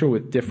cancer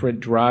with different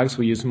drugs,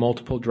 we use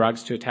multiple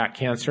drugs to attack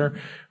cancer.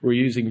 We're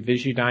using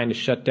Visudyne to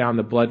shut down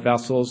the blood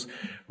vessels.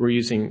 We're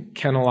using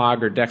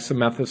Kenalog or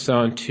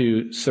dexamethasone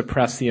to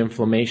suppress the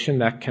inflammation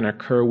that can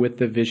occur with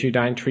the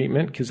Visudyne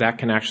treatment, because that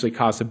can actually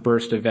cause a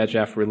burst of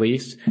VEGF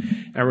release.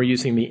 And we're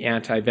using the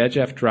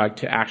anti-VEGF drug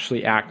to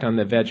actually act on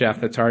the VEGF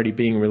that's already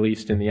being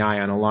released in the eye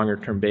on a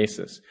longer-term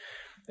basis.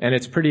 And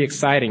it's pretty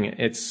exciting.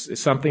 It's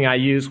something I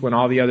use when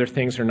all the other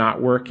things are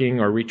not working,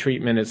 or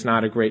retreatment is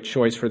not a great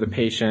choice for the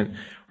patient,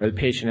 or the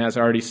patient has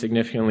already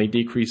significantly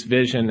decreased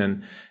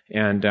vision,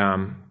 and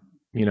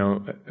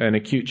an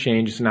acute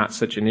change is not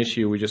such an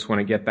issue. We just want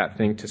to get that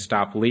thing to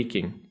stop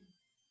leaking.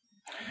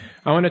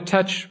 I want to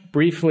touch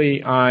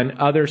briefly on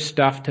other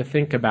stuff to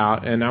think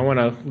about, and I want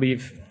to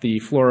leave the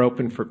floor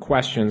open for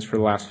questions for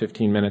the last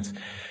 15 minutes.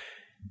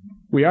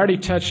 We already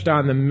touched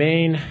on the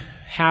main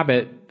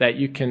habit that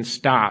you can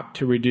stop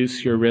to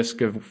reduce your risk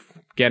of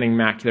getting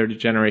macular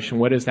degeneration.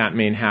 What is that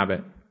main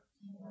habit?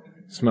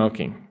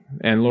 Smoking.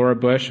 And Laura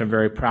Bush, I'm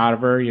very proud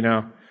of her.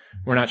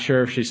 We're not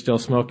sure if she's still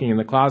smoking in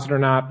the closet or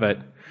not, but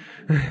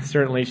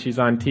certainly she's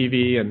on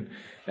TV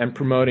and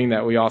promoting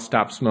that we all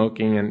stop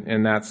smoking,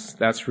 and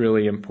that's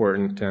really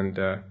important,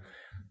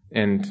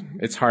 and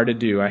it's hard to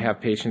do. I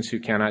have patients who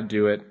cannot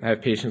do it. I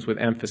have patients with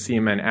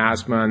emphysema and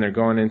asthma, and they're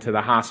going into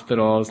the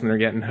hospitals, and they're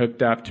getting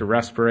hooked up to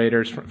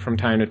respirators from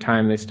time to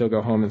time. They still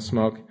go home and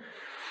smoke.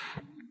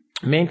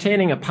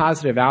 Maintaining a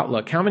positive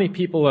outlook. How many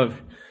people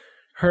have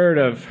heard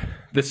of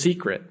The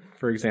Secret,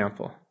 for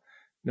example?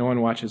 No one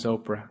watches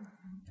Oprah.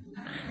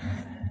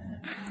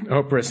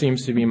 Oprah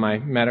seems to be my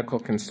medical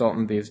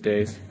consultant these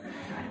days.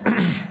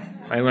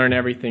 I learn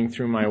everything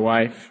through my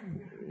wife.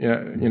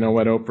 You know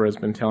what Oprah has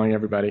been telling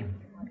everybody.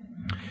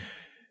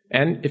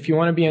 And if you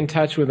want to be in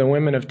touch with the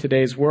women of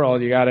today's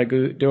world, you got to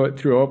do it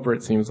through Oprah,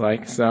 it seems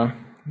like. So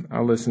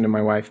I'll listen to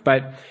my wife.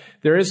 But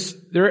there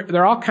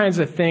are all kinds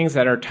of things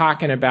that are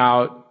talking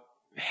about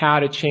how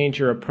to change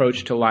your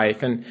approach to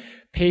life. And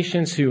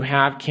patients who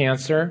have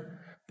cancer,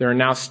 there are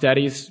now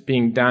studies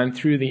being done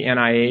through the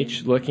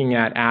NIH looking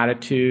at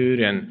attitude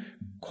and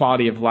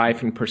quality of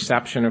life and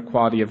perception of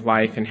quality of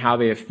life and how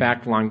they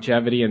affect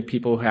longevity in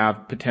people who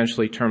have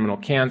potentially terminal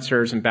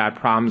cancers and bad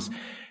problems.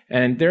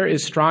 And there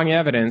is strong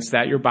evidence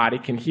that your body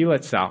can heal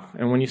itself.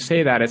 And when you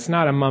say that, it's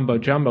not a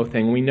mumbo-jumbo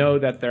thing. We know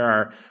that there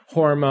are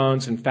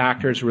hormones and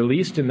factors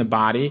released in the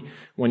body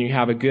when you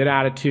have a good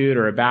attitude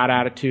or a bad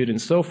attitude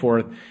and so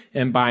forth.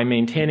 And by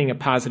maintaining a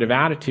positive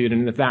attitude,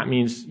 and if that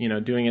means,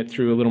 doing it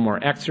through a little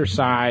more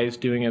exercise,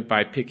 doing it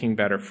by picking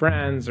better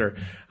friends, or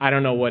I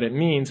don't know what it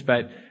means,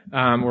 but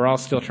we're all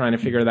still trying to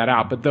figure that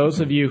out. But those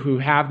of you who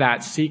have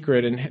that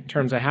secret in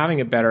terms of having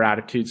a better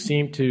attitude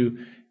seem to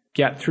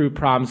get through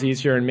problems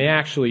easier and may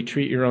actually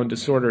treat your own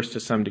disorders to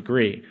some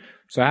degree.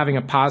 So having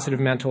a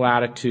positive mental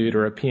attitude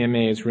or a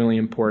PMA is really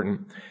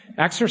important.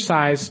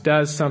 Exercise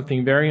does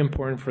something very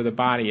important for the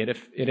body.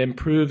 It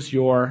improves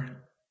your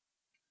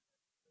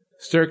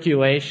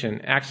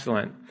circulation.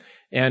 Excellent.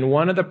 And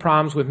one of the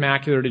problems with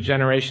macular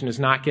degeneration is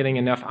not getting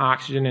enough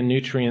oxygen and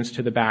nutrients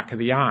to the back of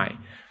the eye.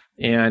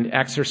 And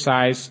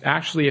exercise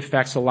actually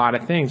affects a lot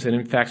of things. It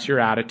affects your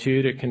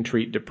attitude. It can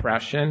treat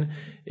depression.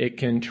 It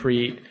can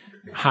treat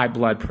high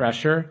blood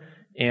pressure.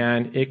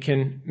 And it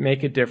can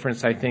make a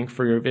difference, I think,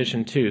 for your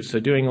vision too. So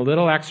doing a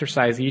little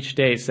exercise each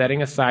day,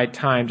 setting aside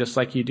time just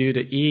like you do to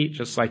eat,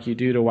 just like you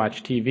do to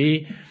watch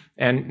TV.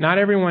 And not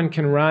everyone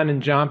can run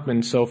and jump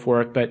and so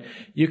forth, but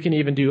you can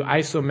even do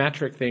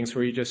isometric things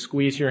where you just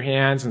squeeze your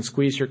hands and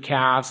squeeze your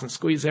calves and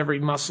squeeze every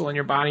muscle in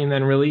your body and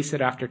then release it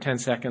after 10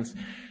 seconds.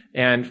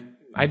 And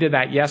I did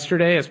that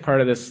yesterday as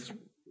part of this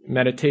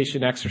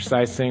meditation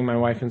exercise thing my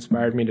wife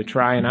inspired me to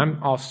try, and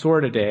I'm all sore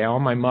today. All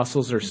my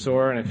muscles are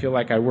sore and I feel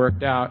like I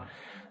worked out.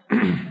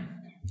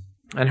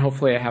 And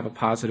hopefully I have a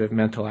positive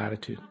mental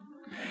attitude.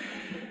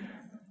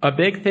 A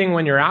big thing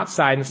when you're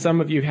outside, and some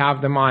of you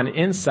have them on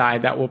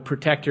inside, that will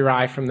protect your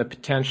eye from the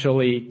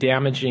potentially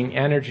damaging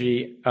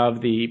energy of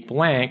the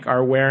blank,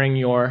 are wearing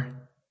your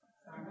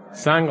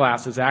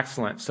sunglasses.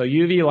 Excellent. So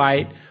UV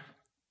light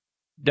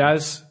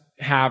does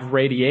have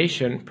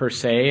radiation per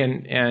se,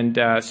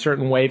 and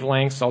certain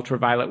wavelengths,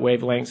 ultraviolet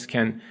wavelengths,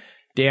 can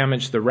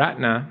damage the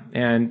retina,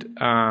 and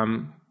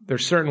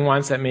there's certain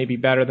ones that may be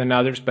better than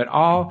others, but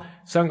all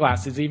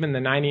sunglasses, even the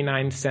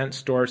 99-cent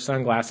store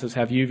sunglasses,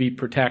 have UV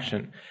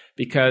protection,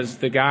 because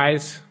the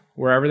guys,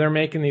 wherever they're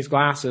making these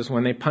glasses,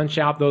 when they punch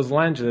out those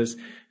lenses,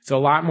 it's a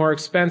lot more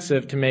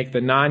expensive to make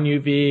the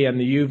non-UV and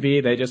the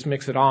UV. They just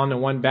mix it all into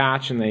one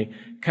batch and they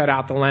cut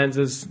out the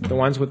lenses. The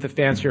ones with the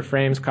fancier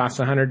frames cost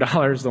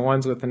 $100. The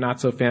ones with the not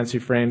so fancy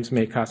frames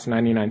may cost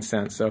 99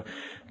 cents. So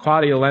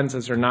quality of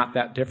lenses are not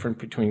that different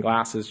between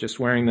glasses. Just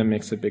wearing them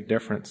makes a big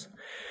difference.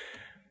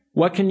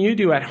 What can you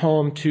do at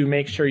home to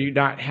make sure you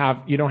don't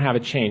have a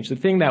change? The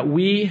thing that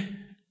we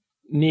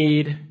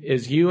need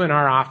is you in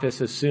our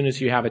office as soon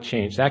as you have a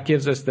change. That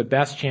gives us the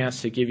best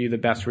chance to give you the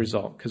best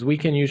result, because we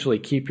can usually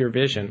keep your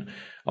vision.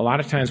 A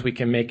lot of times we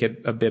can make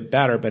it a bit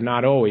better, but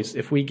not always.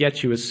 If we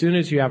get you as soon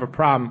as you have a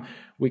problem,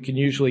 we can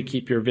usually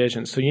keep your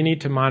vision. So you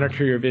need to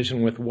monitor your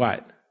vision with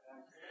what?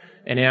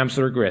 An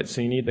Amsler grid.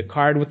 So you need the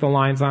card with the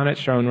lines on it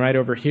shown right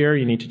over here.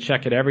 You need to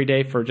check it every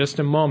day for just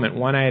a moment,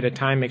 one eye at a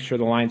time. Make sure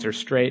the lines are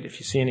straight. If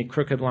you see any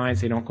crooked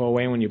lines, they don't go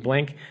away when you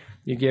blink.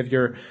 You give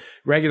your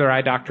regular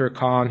eye doctor a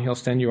call and he'll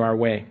send you our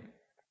way.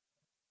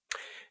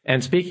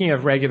 And speaking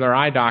of regular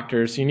eye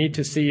doctors, you need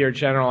to see your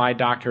general eye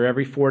doctor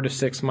every 4 to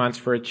 6 months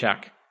for a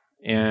check.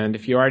 And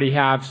if you already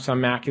have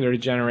some macular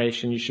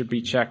degeneration, you should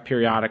be checked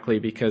periodically,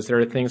 because there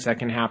are things that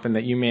can happen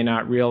that you may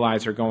not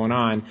realize are going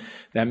on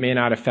that may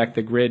not affect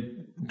the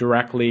grid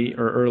directly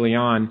or early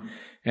on,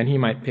 and he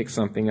might pick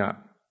something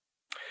up.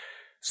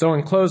 So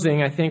in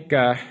closing, I think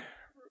a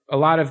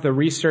lot of the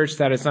research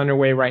that is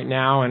underway right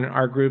now, and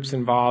our group's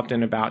involved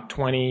in about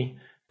 20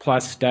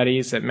 plus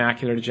studies at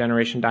macular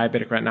degeneration,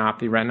 diabetic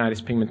retinopathy,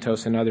 retinitis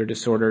pigmentosa, and other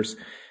disorders.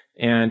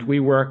 And we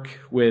work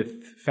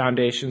with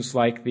foundations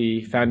like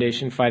the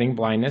Foundation Fighting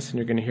Blindness, and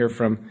you're going to hear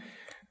from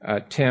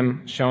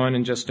Tim Schoen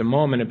in just a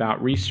moment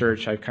about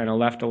research. I've kind of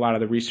left a lot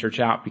of the research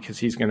out because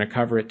he's going to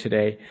cover it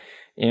today.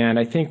 And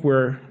I think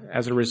we're,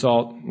 as a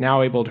result,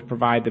 now able to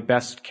provide the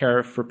best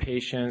care for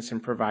patients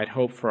and provide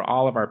hope for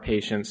all of our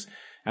patients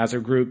as a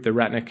group, the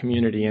retina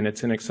community, and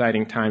it's an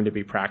exciting time to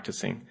be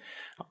practicing.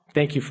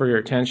 Thank you for your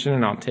attention,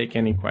 and I'll take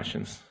any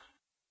questions.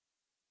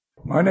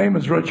 My name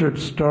is Richard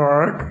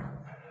Stark,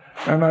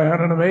 and I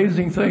had an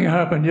amazing thing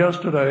happen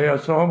yesterday. I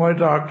saw my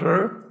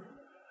doctor,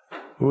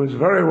 who is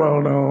very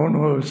well known,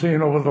 who I've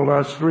seen over the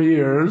last 3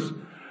 years.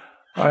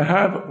 I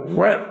have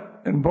wet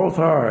in both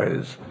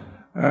eyes,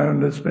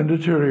 and it's been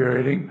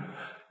deteriorating.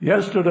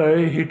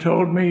 Yesterday, he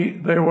told me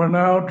they were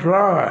now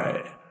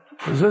dry.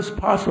 Is this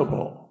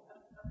possible?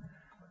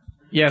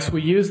 Yes,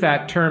 we use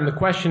that term. The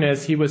question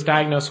is, he was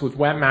diagnosed with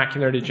wet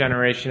macular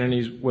degeneration, and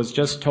he was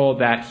just told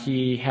that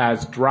he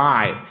has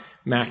dry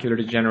macular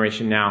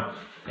degeneration now.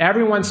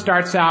 Everyone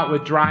starts out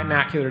with dry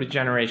macular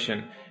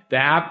degeneration. The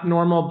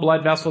abnormal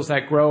blood vessels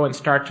that grow and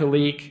start to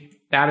leak,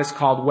 that is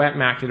called wet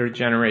macular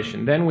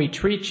degeneration. Then we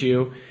treat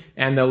you,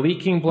 and the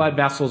leaking blood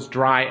vessels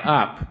dry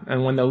up.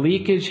 And when the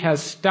leakage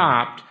has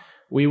stopped,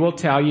 we will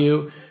tell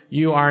you,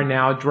 you are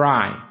now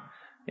dry.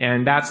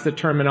 And that's the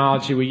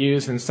terminology we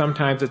use, and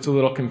sometimes it's a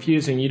little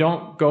confusing. You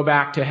don't go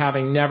back to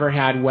having never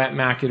had wet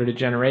macular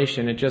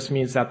degeneration. It just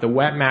means that the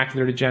wet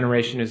macular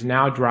degeneration is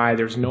now dry,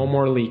 there's no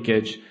more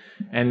leakage,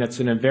 and it's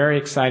a very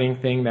exciting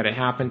thing that it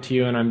happened to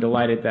you, and I'm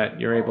delighted that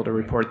you're able to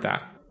report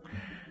that.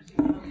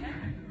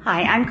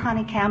 Hi, I'm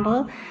Connie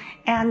Campbell,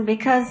 and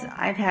because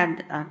I've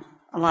had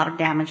a lot of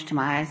damage to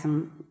my eyes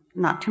and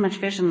not too much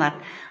vision left,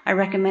 I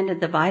recommended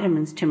the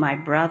vitamins to my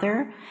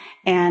brother,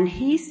 and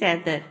he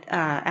said that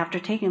after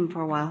taking them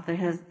for a while,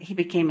 he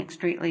became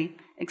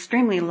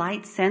extremely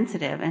light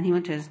sensitive, and he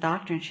went to his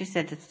doctor, and she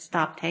said to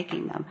stop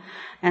taking them.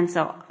 And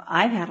so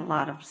I've had a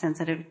lot of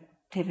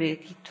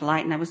sensitivity to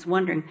light, and I was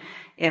wondering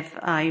if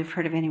you've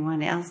heard of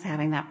anyone else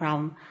having that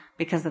problem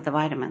because of the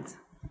vitamins.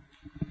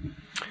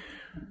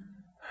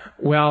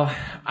 Well,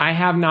 I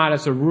have not,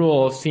 as a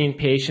rule, seen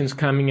patients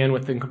coming in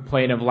with a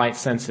complaint of light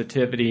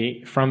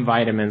sensitivity from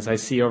vitamins. I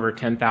see over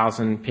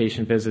 10,000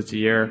 patient visits a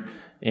year,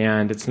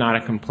 and it's not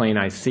a complaint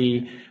I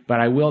see.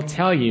 But I will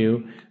tell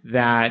you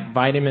that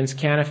vitamins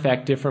can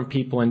affect different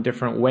people in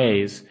different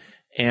ways.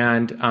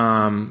 And,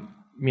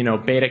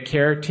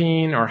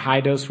 beta-carotene or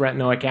high-dose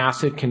retinoic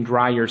acid can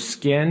dry your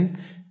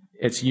skin.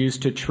 It's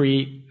used to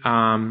treat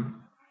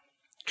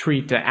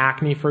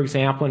acne, for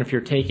example, and if you're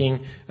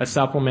taking a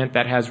supplement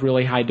that has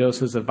really high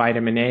doses of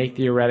vitamin A,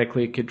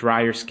 theoretically it could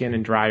dry your skin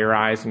and dry your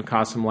eyes and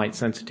cause some light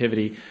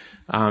sensitivity.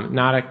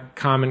 Not a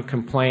common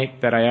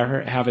complaint that I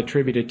ever have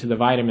attributed to the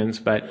vitamins,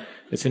 but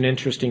it's an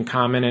interesting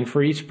comment, and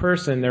for each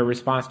person, their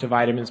response to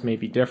vitamins may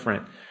be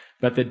different.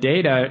 But the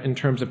data in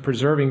terms of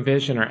preserving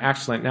vision are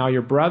excellent. Now,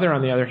 your brother,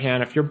 on the other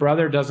hand, if your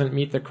brother doesn't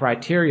meet the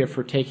criteria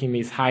for taking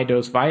these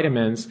high-dose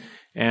vitamins,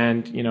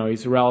 and,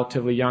 he's a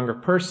relatively younger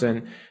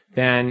person,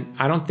 then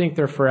I don't think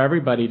they're for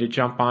everybody to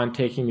jump on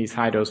taking these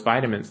high-dose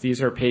vitamins.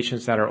 These are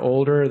patients that are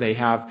older, they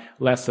have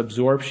less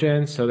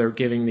absorption, so they're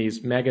giving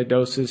these mega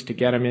doses to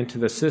get them into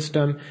the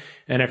system.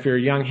 And if you're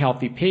a young,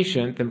 healthy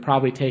patient, then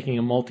probably taking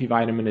a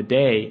multivitamin a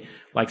day,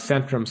 like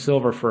Centrum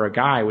Silver for a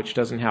guy, which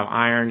doesn't have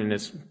iron and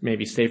is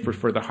maybe safer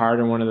for the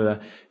heart, or one of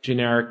the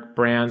generic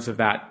brands of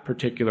that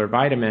particular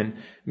vitamin,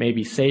 may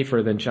be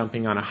safer than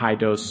jumping on a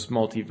high-dose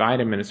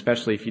multivitamin,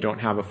 especially if you don't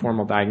have a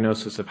formal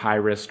diagnosis of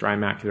high-risk dry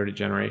macular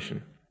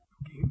degeneration.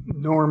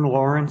 Norm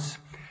Lawrence,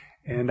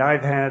 and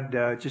I've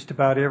had just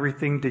about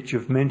everything that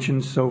you've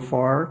mentioned so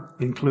far,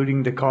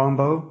 including the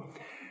combo.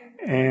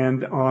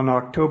 And on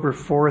October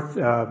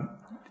 4th,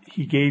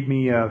 he gave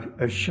me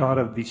a shot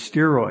of the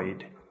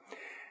steroid.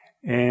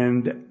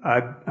 And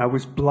I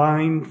was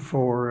blind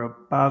for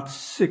about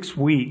 6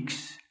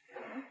 weeks,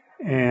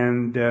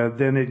 and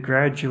then it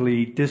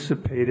gradually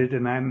dissipated,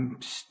 and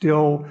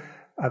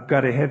I've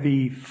got a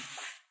heavy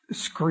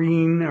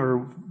screen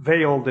or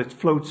veil that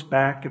floats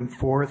back and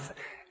forth,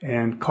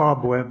 and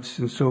cobwebs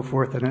and so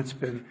forth, and that's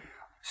been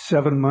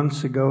 7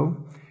 months ago.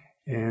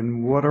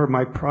 And what are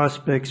my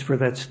prospects for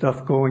that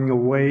stuff going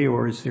away,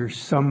 or is there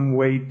some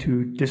way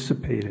to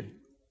dissipate it?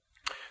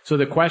 So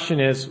the question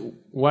is,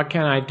 what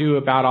can I do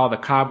about all the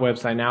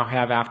cobwebs I now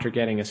have after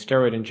getting a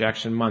steroid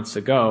injection months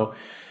ago?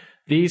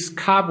 These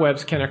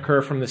cobwebs can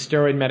occur from the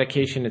steroid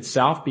medication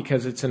itself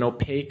because it's an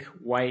opaque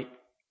white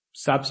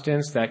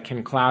substance that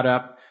can cloud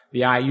up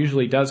the eye.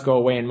 Usually does go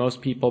away in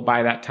most people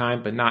by that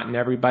time, but not in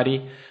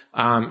everybody.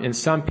 In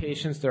some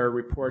patients, there are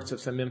reports of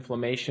some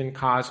inflammation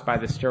caused by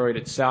the steroid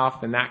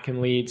itself, and that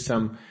can lead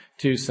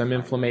to some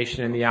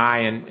inflammation in the eye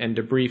and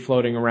debris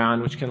floating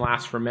around, which can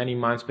last for many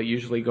months, but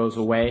usually goes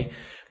away.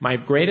 My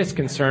greatest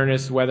concern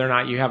is whether or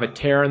not you have a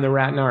tear in the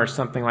retina or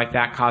something like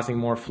that causing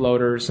more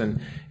floaters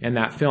and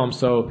that film.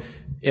 So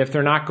if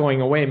they're not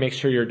going away, make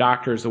sure your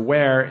doctor is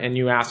aware and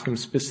you ask them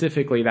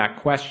specifically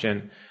that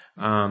question.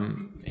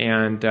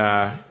 And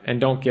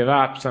don't give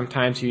up.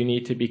 Sometimes you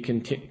need to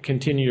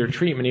continue your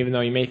treatment, even though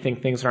you may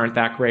think things aren't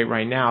that great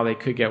right now. They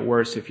could get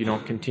worse if you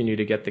don't continue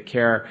to get the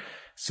care.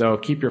 So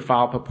keep your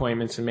follow-up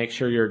appointments and make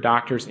sure your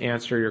doctors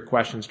answer your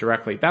questions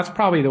directly. That's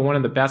probably one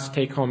of the best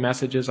take-home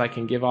messages I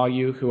can give all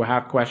you who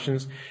have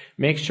questions.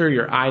 Make sure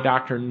your eye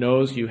doctor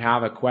knows you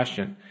have a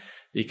question,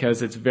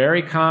 because it's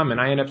very common.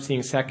 I end up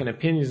seeing second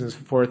opinions and so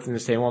forth, and they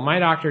say, well, my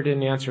doctor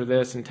didn't answer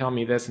this and tell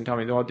me this and tell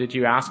me, well, did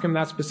you ask him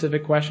that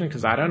specific question?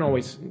 Because I don't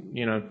always,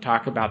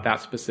 talk about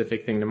that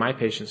specific thing to my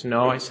patients.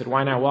 No, I said,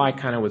 why not? Well, I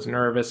kind of was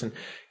nervous. And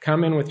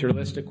come in with your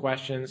list of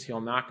questions. He'll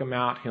knock them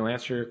out. He'll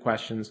answer your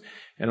questions,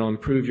 and it'll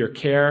improve your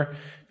care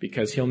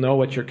because he'll know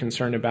what you're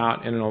concerned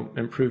about, and it'll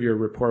improve your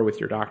rapport with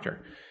your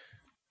doctor.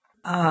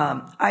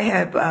 I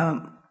have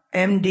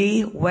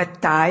MD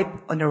wet type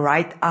on the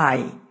right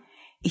eye.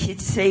 Is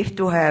it safe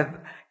to have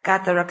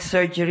cataract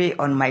surgery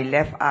on my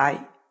left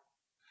eye?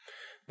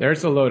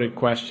 There's a loaded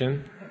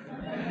question.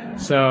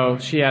 So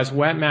she has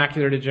wet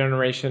macular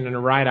degeneration in her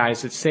right eye.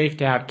 Is it safe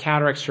to have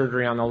cataract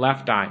surgery on the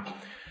left eye?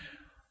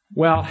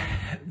 Well,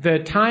 the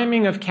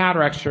timing of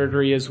cataract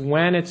surgery is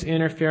when it's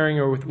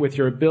interfering with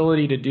your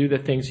ability to do the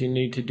things you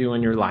need to do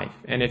in your life.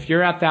 And if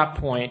you're at that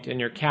point and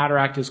your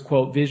cataract is,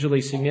 quote,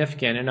 visually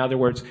significant, in other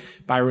words,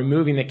 by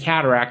removing the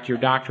cataract, your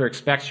doctor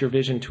expects your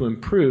vision to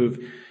improve,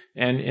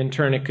 and in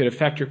turn it could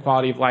affect your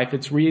quality of life,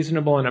 it's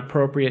reasonable and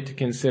appropriate to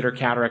consider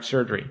cataract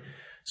surgery.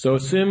 So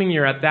assuming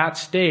you're at that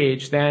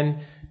stage,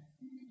 then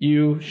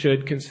you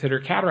should consider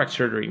cataract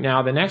surgery.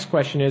 Now, the next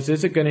question is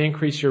it going to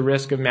increase your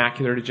risk of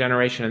macular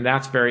degeneration? And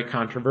that's very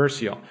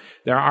controversial.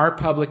 There are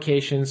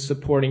publications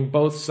supporting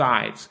both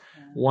sides,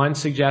 one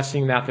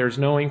suggesting that there's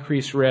no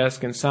increased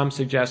risk and some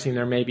suggesting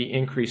there may be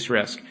increased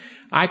risk.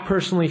 I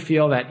personally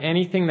feel that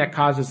anything that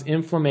causes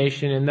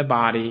inflammation in the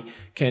body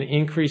can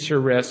increase your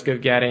risk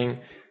of getting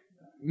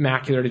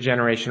macular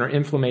degeneration or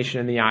inflammation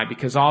in the eye,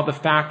 because all the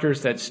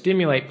factors that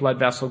stimulate blood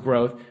vessel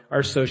growth are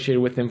associated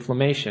with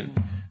inflammation.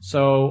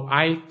 So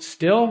I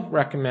still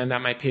recommend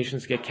that my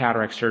patients get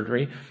cataract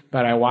surgery,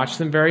 but I watch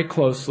them very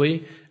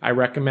closely. I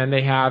recommend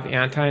they have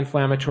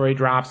anti-inflammatory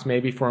drops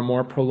maybe for a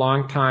more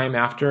prolonged time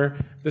after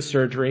the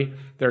surgery.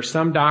 There are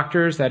some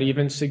doctors that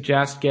even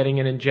suggest getting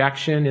an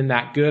injection in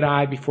that good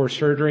eye before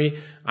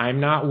surgery.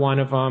 I'm not one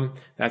of them.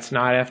 That's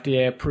not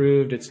FDA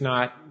approved. It's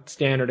not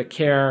standard of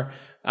care.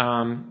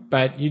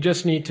 But you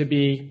just need to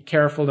be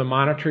careful to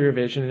monitor your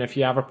vision, and if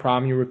you have a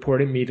problem, you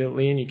report it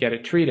immediately and you get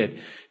it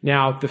treated.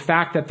 Now, the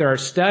fact that there are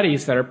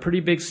studies that are pretty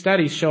big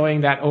studies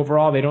showing that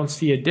overall they don't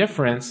see a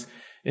difference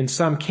in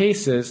some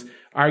cases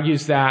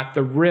argues that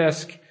the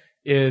risk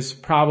is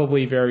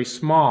probably very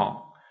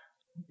small.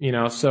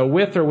 So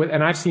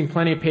and I've seen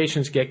plenty of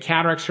patients get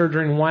cataract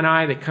surgery in one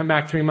eye, they come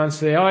back 3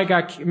 months and say, I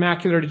got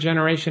macular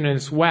degeneration and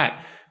it's wet,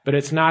 but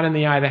it's not in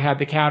the eye that had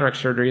the cataract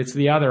surgery, it's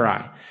the other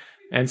eye.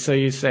 And so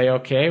you say,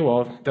 okay,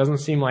 well, it doesn't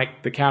seem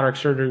like the cataract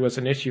surgery was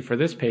an issue for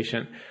this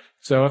patient.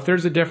 So if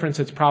there's a difference,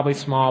 it's probably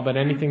small, but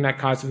anything that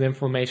causes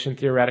inflammation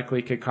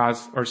theoretically could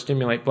cause or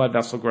stimulate blood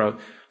vessel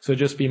growth. So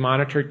just be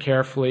monitored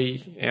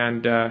carefully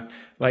and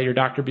let your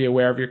doctor be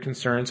aware of your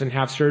concerns and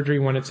have surgery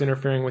when it's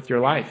interfering with your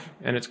life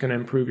and it's going to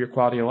improve your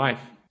quality of life.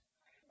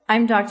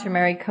 I'm Dr.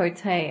 Mary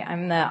Cote.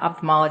 I'm the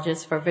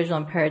ophthalmologist for visual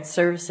impaired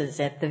services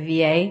at the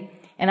VA.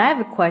 And I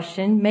have a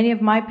question. Many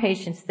of my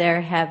patients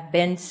there have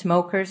been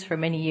smokers for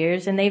many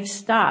years, and they've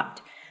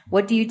stopped.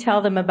 What do you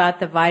tell them about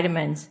the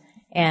vitamins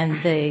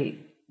and the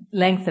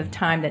length of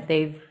time that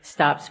they've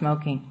stopped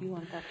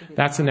smoking?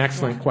 That's an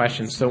excellent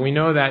question. So we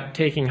know that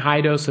taking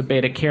high dose of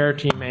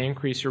beta-carotene may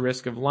increase your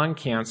risk of lung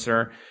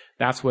cancer.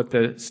 That's what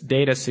the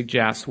data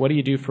suggests. What do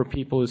you do for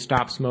people who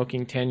stopped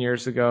smoking 10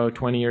 years ago,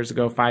 20 years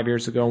ago, 5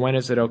 years ago? When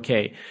is it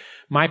okay?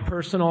 My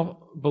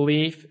personal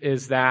belief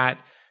is that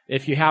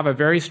if you have a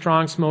very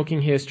strong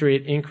smoking history,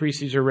 it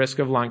increases your risk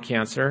of lung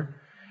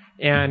cancer.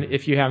 And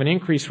if you have an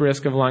increased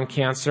risk of lung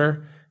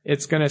cancer,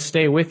 it's going to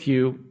stay with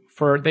you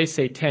for, they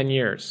say, 10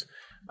 years.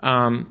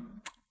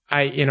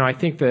 I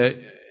think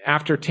that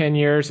after 10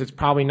 years, it's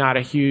probably not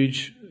a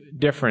huge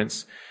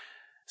difference.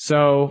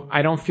 So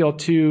I don't feel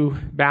too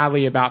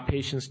badly about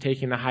patients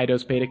taking the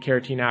high-dose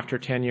beta-carotene after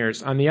 10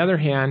 years. On the other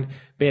hand,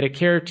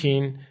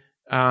 beta-carotene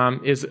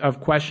is of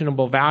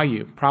questionable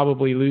value.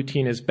 Probably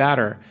lutein is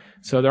better.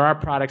 So there are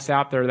products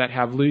out there that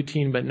have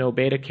lutein but no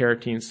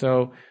beta-carotene.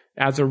 So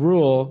as a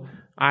rule,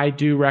 I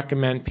do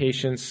recommend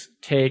patients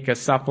take a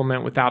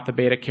supplement without the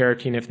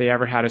beta-carotene if they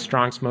ever had a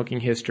strong smoking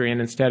history, and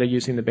instead of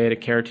using the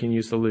beta-carotene,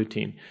 use the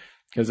lutein,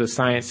 because the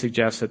science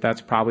suggests that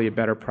that's probably a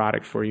better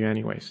product for you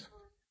anyways.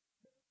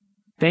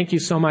 Thank you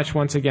so much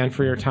once again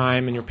for your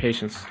time and your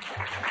patience.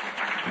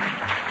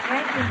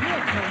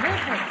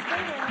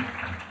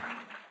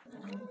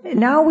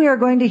 Now we are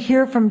going to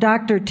hear from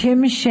Dr.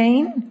 Tim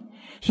Shane.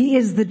 He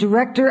is the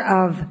Director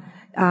of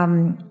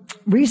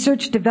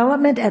Research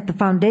Development at the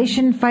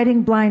Foundation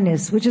Fighting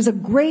Blindness, which is a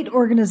great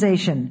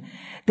organization.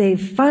 They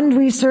fund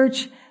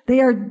research.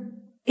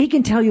 He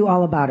can tell you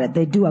all about it.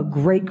 They do a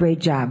great, great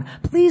job.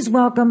 Please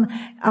welcome,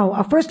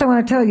 first I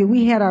want to tell you,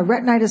 we had our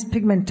retinitis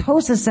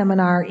pigmentosa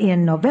seminar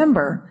in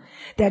November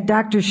that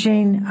Dr.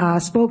 Shane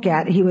spoke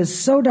at. He was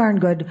so darn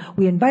good.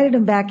 We invited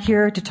him back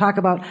here to talk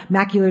about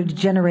macular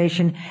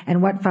degeneration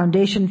and what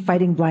Foundation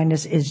Fighting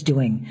Blindness is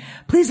doing.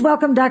 Please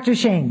welcome Dr.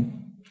 Shane.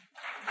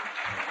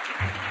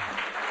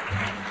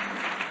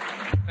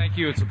 Thank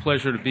you. It's a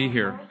pleasure to be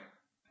here.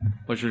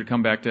 Pleasure to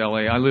come back to LA.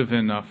 I live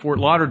in Fort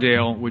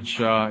Lauderdale,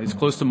 which is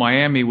close to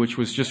Miami, which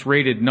was just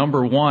rated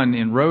number 1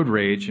 in road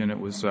rage, and it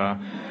was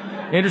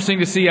interesting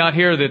to see out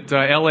here that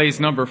LA's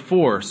number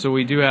 4. So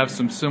we do have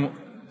some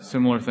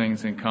similar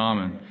things in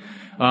common.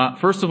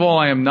 First of all,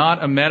 I am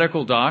not a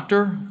medical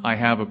doctor. I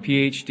have a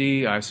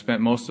PhD. I've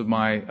spent most of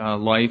my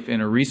life in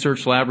a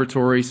research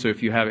laboratory. So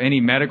if you have any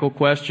medical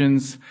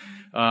questions,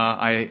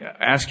 I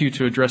ask you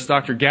to address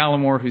Dr.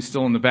 Gallimore, who's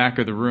still in the back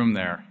of the room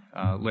there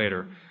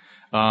later.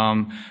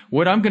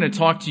 What I'm going to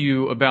talk to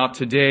you about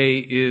today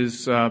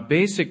is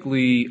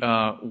basically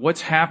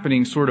what's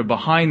happening sort of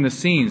behind the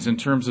scenes in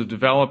terms of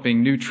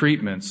developing new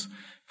treatments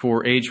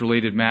for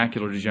age-related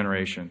macular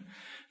degeneration.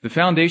 The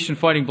Foundation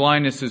Fighting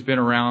Blindness has been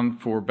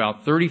around for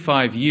about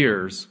 35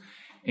 years,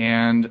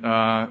 and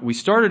we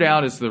started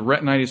out as the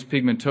Retinitis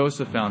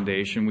Pigmentosa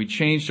Foundation. We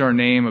changed our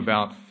name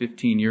about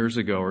 15 years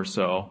ago or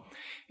so,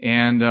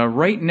 and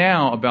right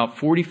now about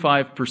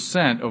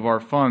 45% of our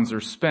funds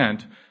are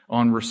spent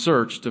on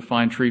research to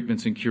find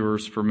treatments and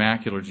cures for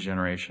macular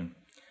degeneration.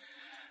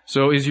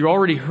 So as you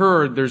already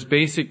heard, there's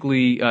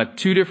basically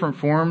two different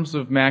forms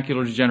of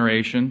macular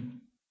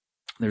degeneration.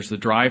 There's the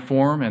dry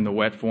form and the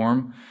wet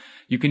form.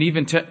 You can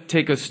even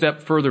take a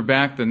step further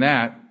back than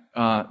that.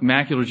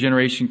 Macular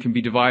degeneration can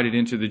be divided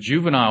into the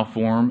juvenile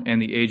form and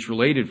the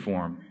age-related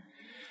form.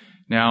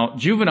 Now,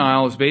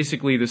 juvenile is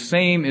basically the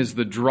same as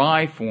the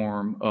dry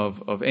form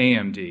of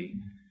AMD.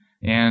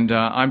 And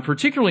I'm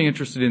particularly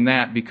interested in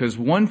that because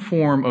one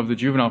form of the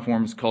juvenile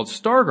form is called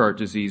Stargardt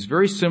disease,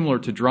 very similar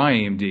to dry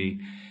AMD.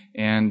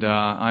 And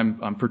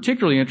I'm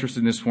particularly interested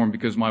in this form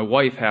because my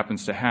wife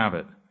happens to have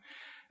it.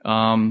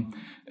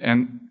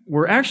 And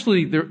we're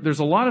actually, there's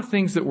a lot of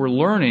things that we're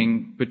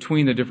learning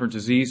between the different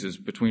diseases,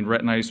 between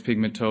retinitis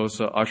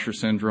pigmentosa, Usher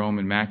syndrome,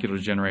 and macular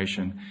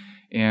degeneration.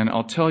 And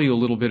I'll tell you a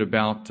little bit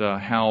about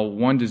how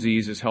one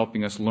disease is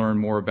helping us learn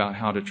more about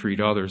how to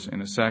treat others in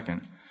a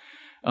second.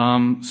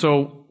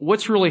 So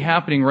what's really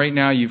happening right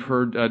now, you've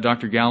heard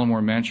Dr.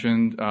 Gallimore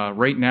mentioned,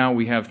 right now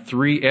we have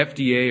 3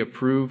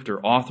 FDA-approved or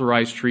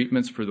authorized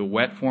treatments for the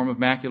wet form of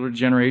macular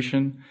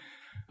degeneration.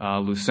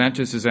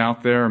 Lucentis is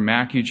out there,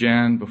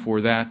 Macugen,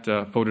 before that,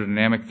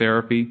 photodynamic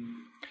therapy.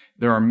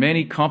 There are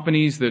many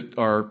companies that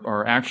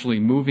are actually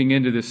moving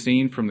into this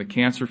scene from the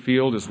cancer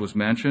field, as was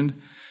mentioned,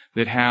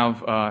 that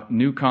have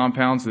new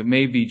compounds that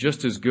may be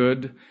just as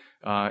good,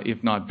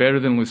 if not better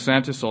than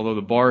Lucentis, although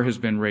the bar has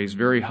been raised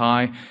very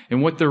high.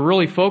 And what they're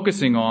really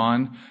focusing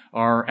on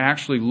are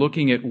actually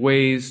looking at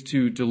ways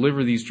to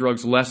deliver these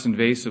drugs less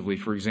invasively,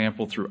 for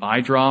example, through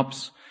eye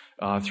drops,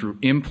 through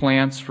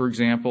implants, for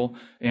example,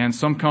 and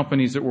some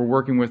companies that we're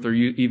working with are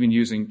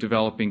even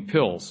developing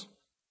pills.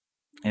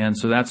 And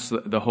so that's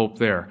the hope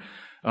there.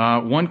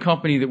 One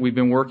company that we've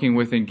been working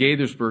with in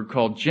Gaithersburg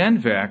called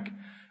Genvec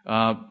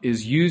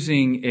is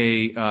using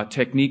a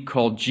technique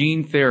called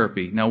gene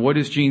therapy. Now, what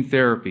is gene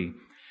therapy?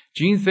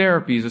 Gene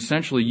therapy is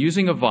essentially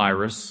using a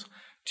virus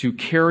to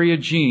carry a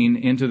gene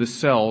into the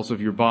cells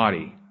of your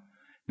body.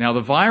 Now,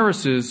 the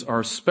viruses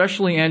are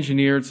specially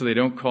engineered so they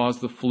don't cause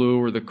the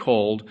flu or the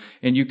cold,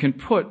 and you can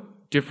put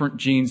different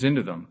genes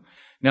into them.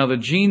 Now, the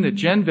gene that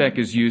Genvec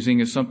is using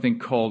is something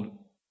called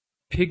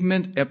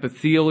pigment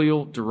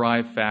epithelial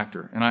derived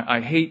factor. And I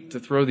hate to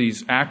throw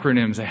these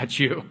acronyms at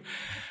you.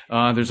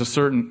 There's a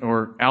certain,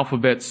 or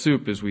alphabet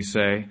soup, as we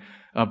say.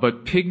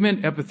 But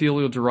pigment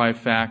epithelial derived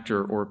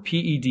factor, or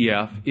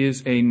PEDF,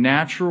 is a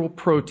natural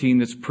protein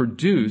that's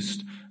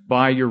produced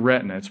by your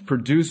retina. It's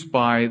produced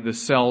by the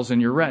cells in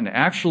your retina.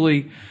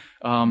 Actually,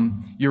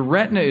 your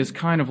retina is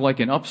kind of like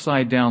an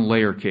upside down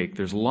layer cake.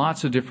 There's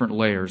lots of different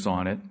layers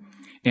on it.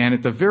 And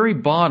at the very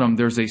bottom,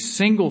 there's a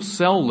single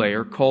cell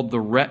layer called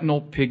the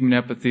retinal pigment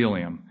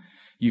epithelium.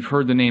 You've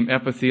heard the name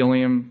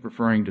epithelium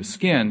referring to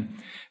skin.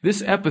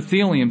 This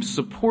epithelium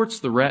supports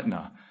the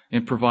retina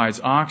and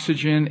provides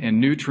oxygen and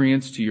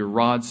nutrients to your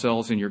rod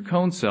cells and your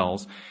cone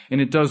cells.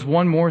 And it does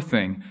one more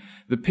thing.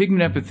 The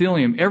pigment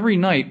epithelium, every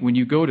night when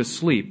you go to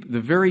sleep, the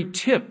very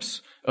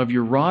tips of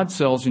your rod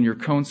cells and your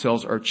cone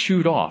cells are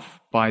chewed off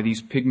by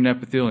these pigment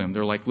epithelium.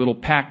 They're like little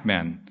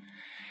Pac-Men.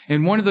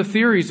 And one of the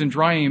theories in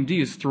dry AMD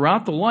is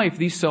throughout the life,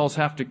 these cells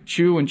have to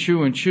chew and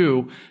chew and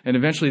chew, and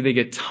eventually they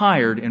get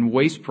tired and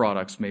waste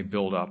products may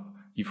build up.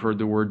 You've heard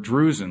the word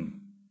drusen.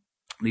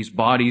 These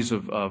bodies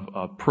of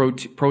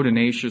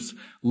proteinaceous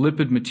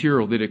lipid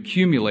material that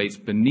accumulates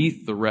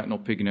beneath the retinal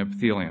pigment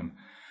epithelium.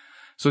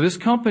 So this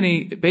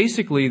company,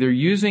 basically, they're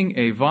using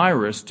a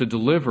virus to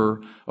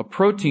deliver a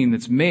protein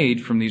that's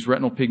made from these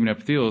retinal pigment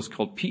epithelials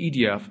called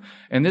PEDF,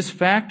 and this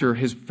factor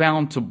has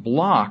found to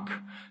block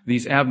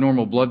these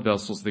abnormal blood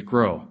vessels that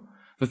grow.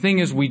 The thing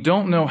is, we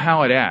don't know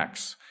how it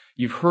acts.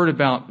 You've heard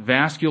about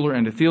vascular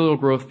endothelial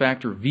growth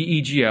factor,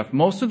 VEGF.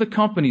 Most of the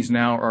companies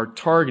now are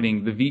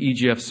targeting the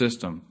VEGF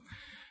system.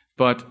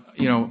 But,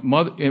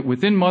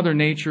 within Mother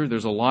Nature,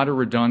 there's a lot of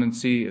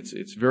redundancy.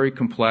 It's very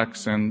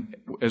complex, and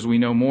as we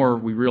know more,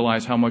 we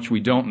realize how much we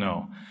don't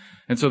know.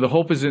 And so the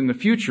hope is that in the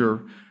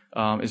future,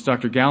 as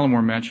Dr.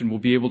 Gallimore mentioned, we'll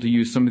be able to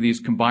use some of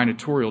these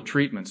combinatorial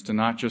treatments to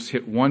not just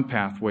hit one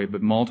pathway,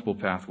 but multiple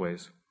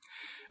pathways.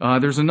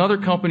 There's another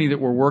company that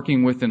we're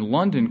working with in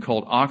London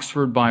called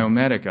Oxford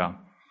Biomedica,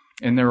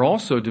 and they're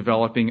also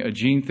developing a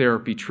gene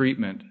therapy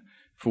treatment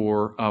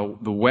for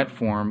the wet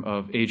form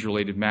of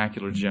age-related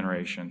macular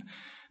degeneration.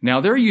 Now,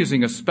 they're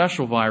using a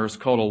special virus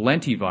called a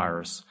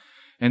lentivirus.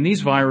 And these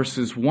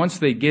viruses, once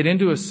they get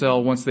into a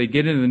cell, once they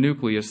get into the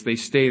nucleus, they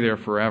stay there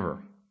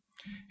forever.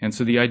 And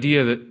so the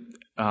idea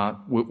that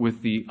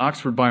with the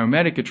Oxford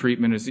Biomedica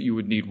treatment is that you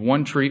would need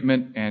one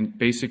treatment and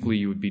basically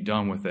you would be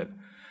done with it.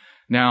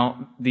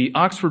 Now, the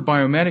Oxford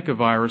Biomedica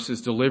virus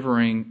is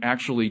delivering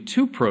actually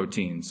 2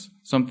 proteins,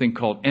 something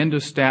called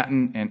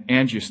endostatin and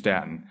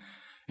angiostatin.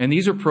 And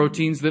these are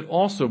proteins that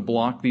also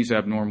block these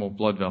abnormal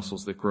blood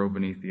vessels that grow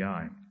beneath the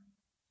eye.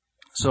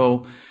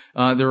 So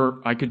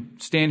I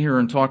could stand here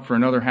and talk for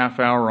another half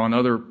hour on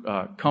other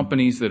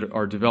companies that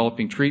are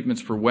developing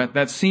treatments for wet.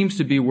 That seems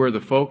to be where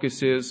the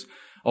focus is.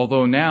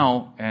 Although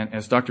now, and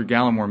as Dr.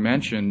 Gallimore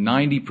mentioned,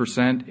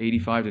 90%,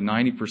 85 to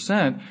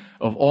 90%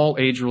 of all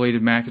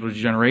age-related macular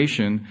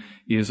degeneration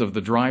is of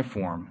the dry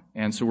form.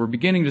 And so we're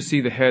beginning to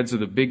see the heads of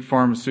the big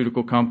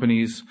pharmaceutical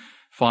companies,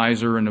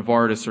 Pfizer and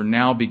Novartis, are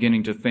now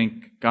beginning to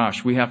think,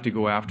 gosh, we have to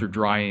go after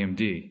dry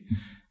AMD.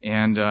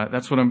 And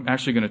that's what I'm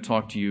actually going to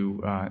talk to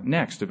you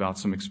next about,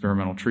 some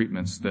experimental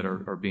treatments that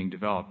are being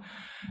developed.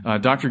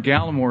 Dr.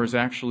 Gallimore is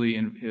actually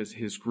in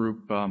his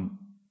group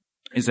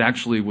is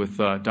actually with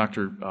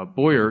Dr.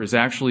 Boyer is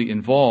actually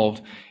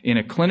involved in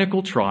a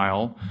clinical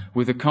trial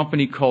with a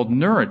company called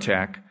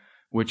Neurotech,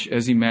 which,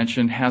 as he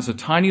mentioned, has a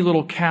tiny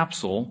little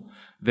capsule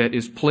that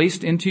is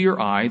placed into your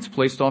eye. It's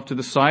placed off to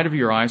the side of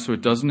your eye so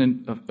it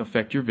doesn't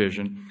affect your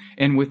vision.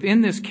 And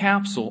within this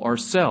capsule are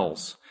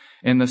cells.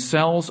 And the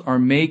cells are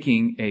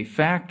making a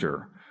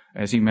factor,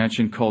 as he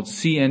mentioned, called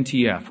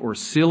CNTF, or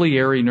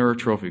ciliary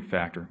neurotrophic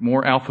factor.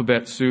 More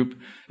alphabet soup.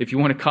 If you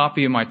want a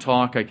copy of my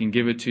talk, I can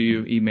give it to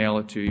you, email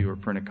it to you, or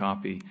print a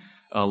copy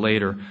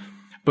later.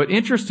 But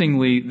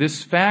interestingly,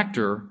 this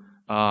factor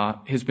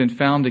has been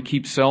found to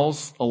keep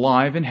cells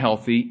alive and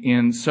healthy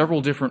in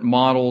several different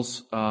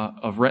models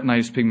of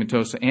retinitis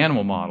pigmentosa,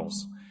 animal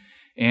models.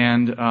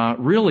 And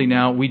really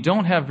now, we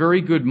don't have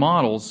very good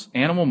models,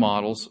 animal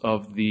models,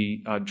 of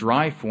the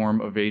dry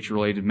form of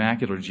age-related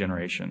macular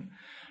degeneration.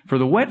 For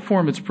the wet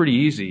form, it's pretty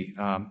easy.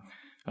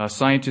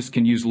 Scientists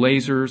can use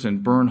lasers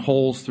and burn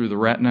holes through the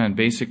retina, and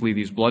basically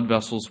these blood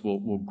vessels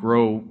will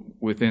grow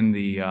within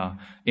the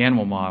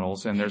animal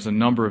models, and there's a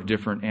number of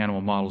different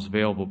animal models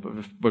available.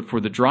 But for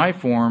the dry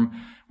form,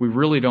 we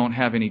really don't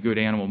have any good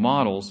animal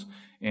models,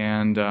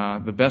 and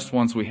the best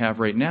ones we have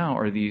right now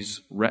are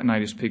these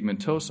retinitis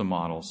pigmentosa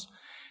models.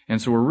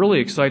 And so we're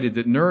really excited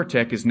that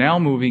Neurotech is now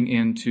moving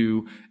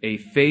into a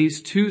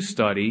phase 2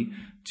 study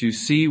to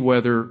see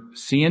whether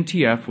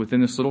CNTF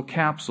within this little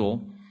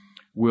capsule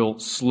will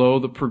slow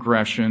the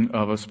progression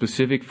of a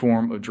specific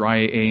form of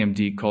dry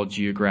AMD called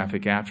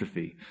geographic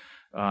atrophy.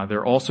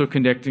 They're also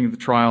conducting the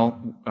trial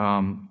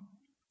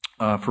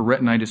for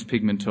retinitis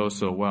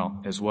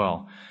pigmentosa as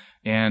well.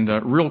 And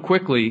real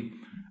quickly,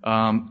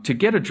 to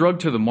get a drug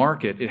to the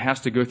market, it has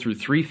to go through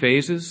 3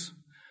 phases.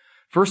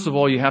 First of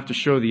all, you have to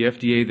show the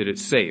FDA that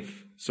it's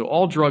safe. So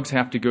all drugs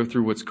have to go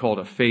through what's called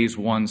a phase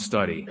 1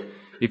 study.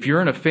 If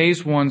you're in a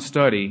phase 1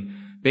 study,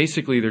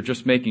 basically they're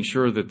just making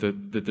sure that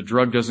the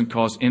drug doesn't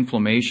cause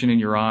inflammation in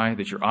your eye,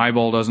 that your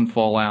eyeball doesn't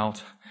fall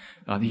out,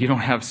 that you don't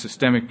have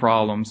systemic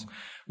problems.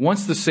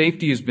 Once the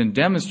safety has been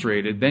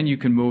demonstrated, then you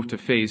can move to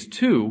phase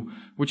 2,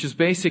 which is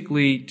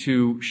basically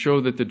to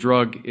show that the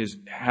drug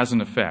has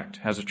an effect,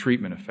 has a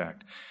treatment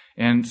effect.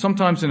 And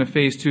sometimes in a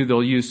phase 2,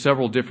 they'll use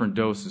several different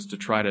doses to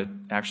try to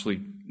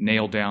actually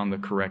nail down the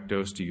correct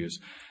dose to use.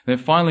 And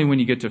then finally, when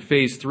you get to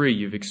phase 3,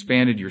 you've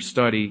expanded your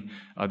study.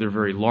 They're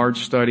very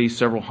large studies.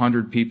 Several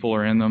hundred people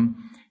are in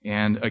them.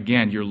 And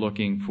again, you're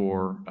looking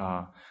for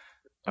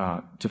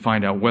to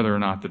find out whether or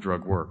not the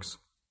drug works.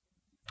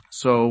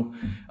 So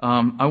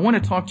I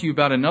want to talk to you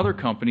about another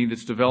company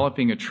that's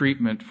developing a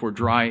treatment for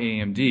dry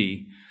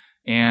AMD.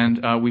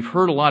 And we've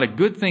heard a lot of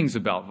good things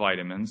about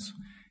vitamins.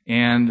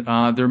 And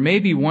there may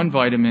be one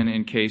vitamin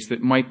in case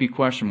that might be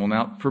questionable.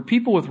 Now, for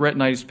people with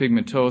retinitis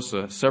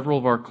pigmentosa, several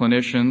of our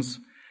clinicians,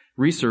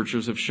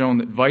 researchers have shown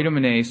that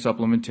vitamin A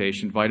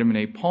supplementation, vitamin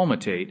A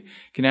palmitate,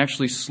 can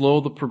actually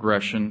slow the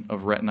progression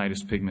of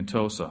retinitis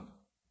pigmentosa.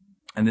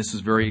 And this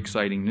is very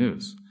exciting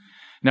news.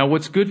 Now,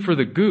 what's good for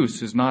the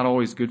goose is not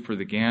always good for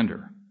the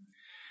gander.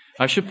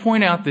 I should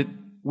point out that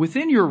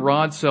within your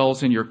rod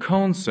cells and your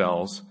cone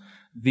cells,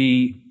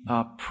 the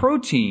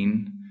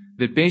protein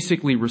that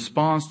basically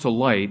responds to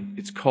light,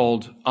 it's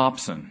called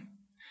opsin.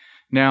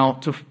 Now,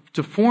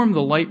 to form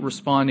the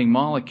light-responding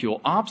molecule,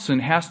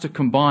 opsin has to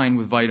combine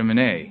with vitamin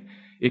A.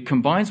 It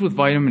combines with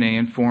vitamin A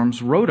and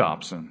forms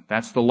rhodopsin.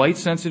 That's the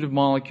light-sensitive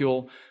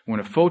molecule. When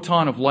a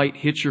photon of light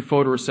hits your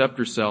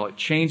photoreceptor cell, it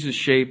changes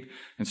shape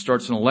and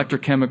starts an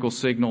electrochemical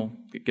signal.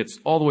 It gets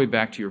all the way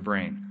back to your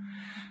brain.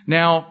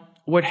 Now,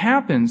 what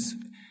happens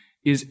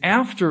is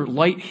after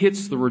light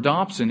hits the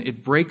rhodopsin,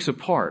 it breaks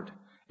apart.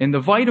 And the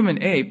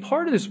vitamin A,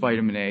 part of this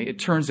vitamin A, it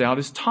turns out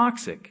is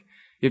toxic.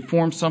 It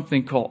forms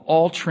something called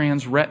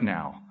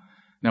all-trans-retinal.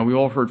 Now, we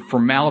all heard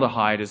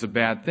formaldehyde is a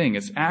bad thing.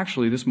 It's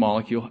actually, this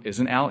molecule has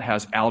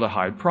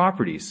aldehyde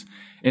properties.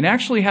 It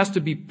actually has to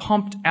be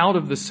pumped out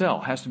of the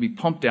cell, has to be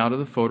pumped out of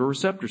the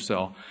photoreceptor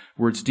cell,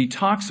 where it's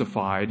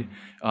detoxified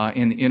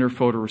in the inner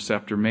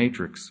photoreceptor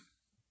matrix,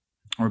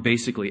 or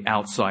basically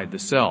outside the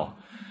cell.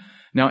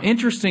 Now,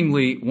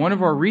 interestingly, one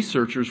of our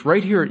researchers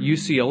right here at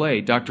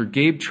UCLA, Dr.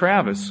 Gabe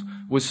Travis,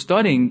 was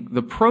studying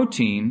the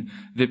protein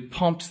that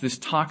pumps this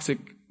toxic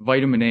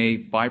vitamin A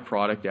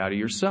byproduct out of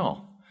your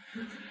cell.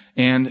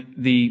 And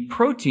the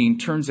protein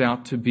turns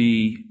out to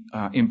be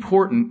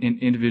important in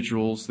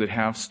individuals that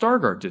have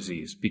Stargardt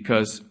disease,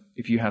 because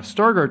if you have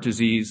Stargardt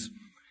disease,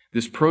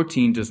 this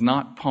protein does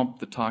not pump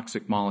the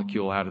toxic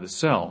molecule out of the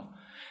cell.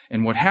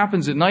 And what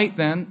happens at night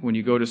then, when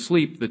you go to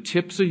sleep, the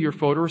tips of your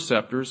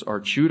photoreceptors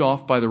are chewed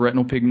off by the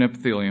retinal pigment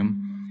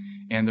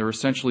epithelium, and they're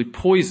essentially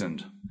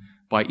poisoned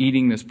by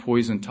eating this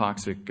poison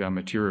toxic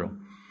material.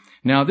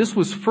 Now, this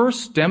was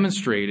first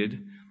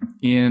demonstrated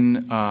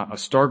in a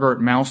Stargardt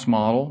mouse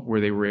model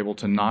where they were able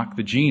to knock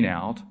the gene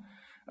out.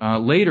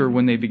 Later,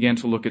 when they began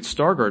to look at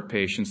Stargardt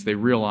patients, they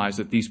realized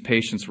that these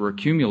patients were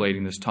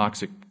accumulating this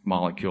toxic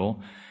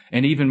molecule.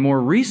 And even more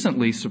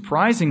recently,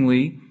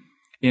 surprisingly,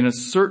 in a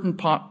certain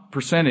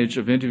percentage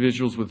of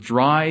individuals with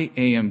dry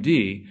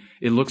AMD,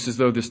 it looks as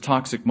though this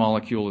toxic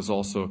molecule is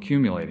also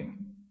accumulating.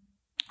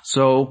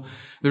 So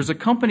there's a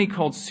company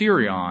called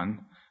Sirion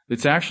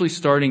that's actually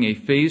starting a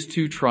phase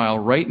 2 trial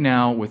right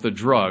now with a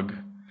drug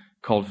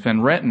called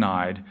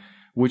fenretinide,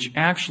 which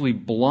actually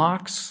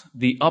blocks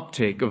the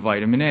uptake of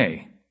vitamin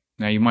A.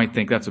 Now, you might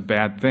think that's a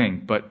bad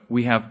thing, but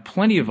we have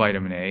plenty of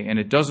vitamin A, and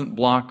it doesn't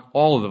block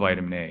all of the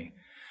vitamin A.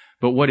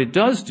 But what it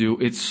does do,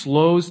 it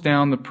slows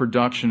down the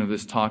production of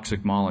this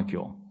toxic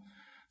molecule.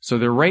 So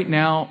they're right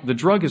now, the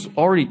drug is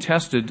already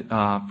tested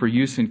for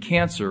use in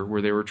cancer,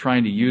 where they were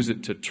trying to use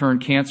it to turn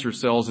cancer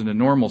cells into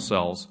normal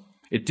cells.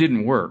 It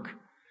didn't work.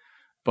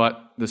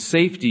 But the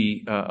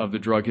safety of the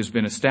drug has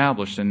been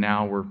established, and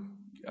now we're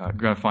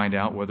going to find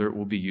out whether it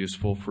will be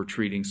useful for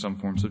treating some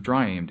forms of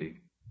dry AMD.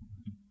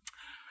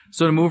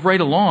 So to move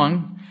right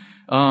along,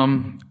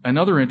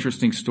 another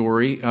interesting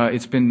story.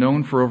 It's been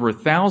known for over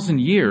 1,000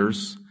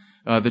 years.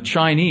 The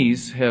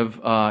Chinese have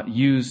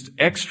used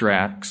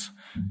extracts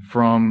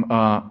from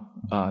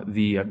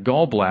the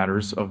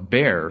gallbladders of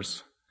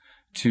bears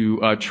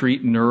to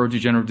treat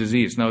neurodegenerative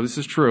disease. Now, this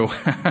is true,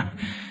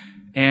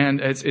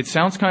 and it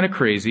sounds kind of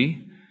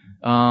crazy,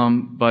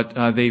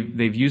 but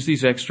they've used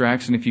these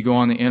extracts. And if you go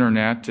on the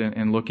internet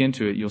and look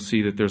into it, you'll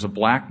see that there's a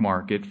black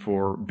market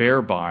for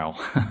bear bile,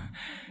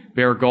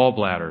 bear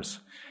gallbladders.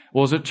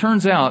 Well, as it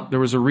turns out, there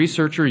was a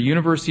researcher at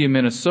University of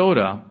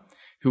Minnesota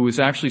who was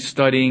actually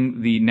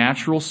studying the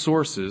natural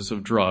sources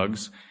of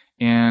drugs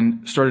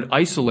and started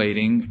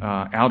isolating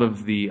out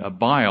of the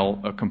bile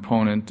a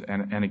component,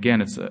 and again,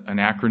 it's an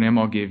acronym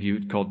I'll give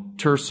you, called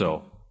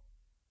TURSO.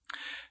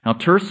 Now,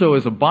 TURSO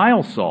is a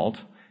bile salt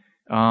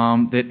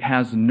that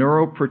has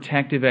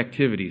neuroprotective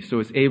activity, so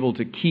it's able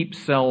to keep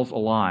cells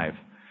alive.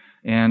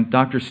 And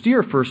Dr.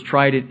 Stier first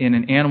tried it in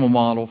an animal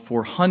model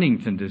for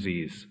Huntington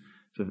disease.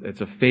 So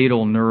it's a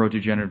fatal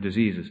neurodegenerative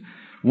disease.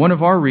 One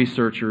of our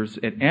researchers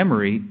at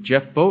Emory,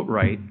 Jeff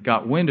Boatwright,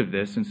 got wind of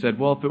this and said,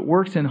 well, if it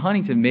works in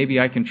Huntington, maybe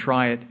I can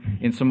try it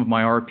in some of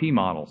my RP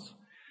models.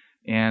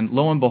 And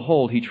lo and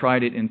behold, he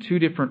tried it in 2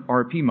 different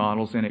RP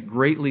models, and it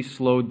greatly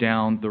slowed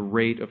down the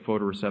rate of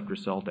photoreceptor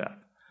cell death.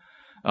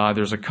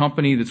 There's a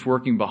company that's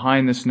working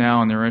behind this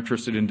now, and they're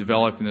interested in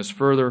developing this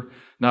further,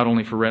 not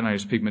only for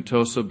retinitis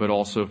pigmentosa, but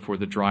also for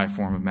the dry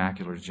form of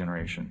macular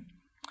degeneration.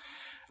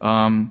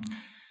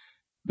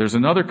 There's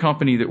another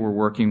company that we're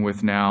working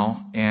with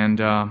now, and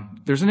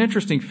there's an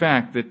interesting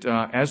fact that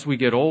as we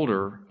get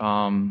older,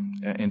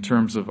 in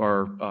terms of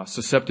our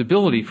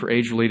susceptibility for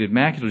age-related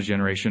macular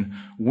degeneration,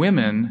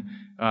 women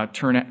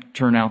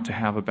turn out to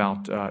have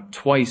about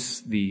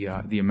twice the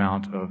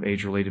amount of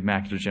age-related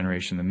macular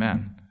degeneration than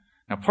men.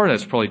 Now, part of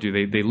that's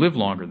probably they live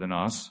longer than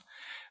us,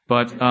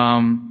 but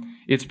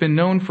it's been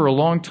known for a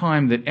long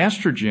time that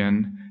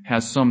estrogen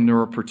has some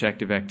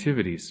neuroprotective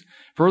activities.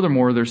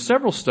 Furthermore, there's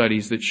several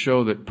studies that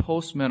show that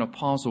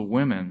postmenopausal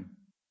women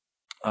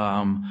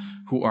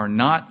who are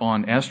not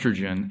on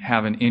estrogen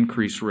have an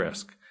increased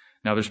risk.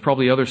 Now, there's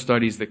probably other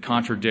studies that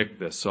contradict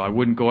this, so I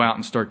wouldn't go out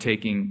and start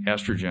taking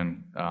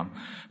estrogen.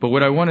 But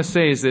what I want to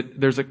say is that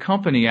there's a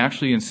company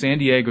actually in San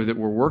Diego that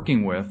we're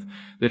working with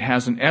that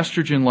has an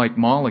estrogen-like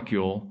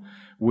molecule,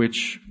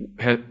 which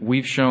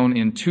we've shown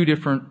in 2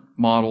 different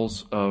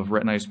models of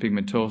retinitis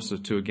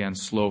pigmentosa to, again,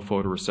 slow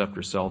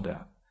photoreceptor cell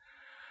death.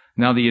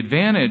 Now, the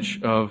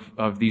advantage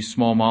of these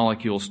small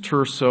molecules,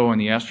 TURSO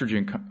and the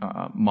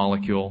estrogen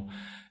molecule,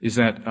 is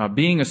that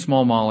being a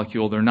small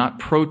molecule, they're not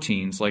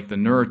proteins like the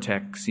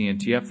Neurotech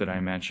CNTF that I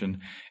mentioned,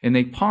 and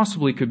they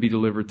possibly could be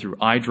delivered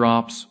through eye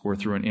drops or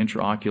through an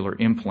intraocular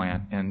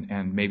implant,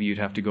 and maybe you'd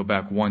have to go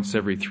back once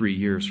every 3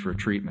 years for a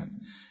treatment.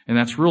 And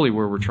that's really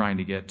where we're trying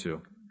to get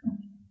to.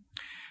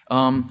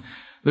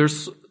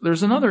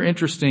 There's another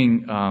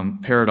interesting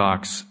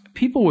paradox.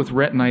 People with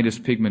retinitis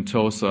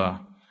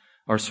pigmentosa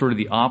are sort of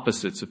the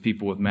opposites of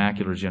people with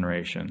macular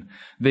degeneration.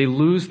 They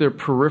lose their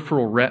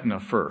peripheral retina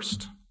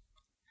first.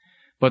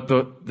 But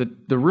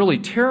the really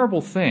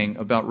terrible thing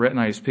about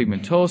retinitis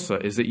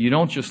pigmentosa is that you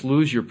don't just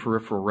lose your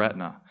peripheral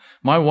retina.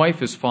 My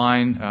wife is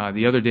fine.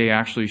 The other day,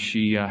 actually,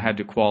 she had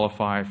to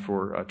qualify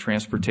for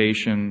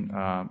transportation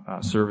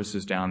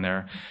services down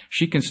there.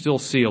 She can still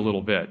see a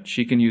little bit.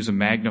 She can use a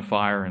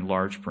magnifier and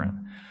large print.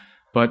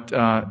 But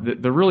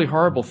the really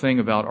horrible thing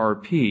about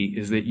RP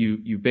is that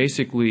you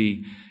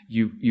basically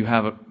you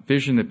have a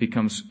vision that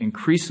becomes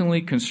increasingly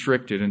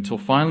constricted until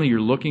finally you're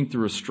looking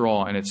through a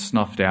straw and it's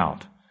snuffed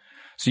out.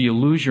 So you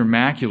lose your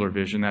macular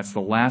vision. That's the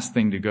last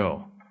thing to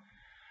go,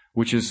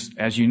 which is,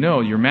 as you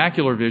know, your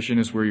macular vision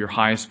is where your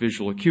highest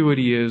visual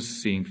acuity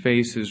is, seeing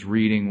faces,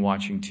 reading,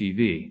 watching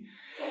TV.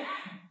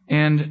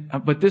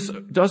 But this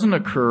doesn't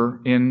occur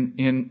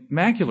in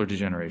macular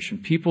degeneration.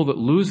 People that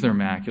lose their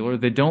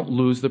macula, they don't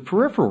lose the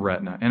peripheral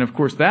retina. And of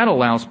course, that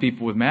allows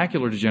people with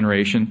macular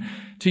degeneration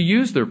to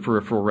use their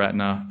peripheral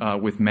retina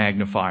with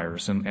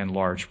magnifiers and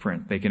large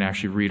print. They can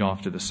actually read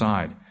off to the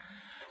side.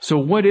 So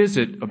what is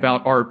it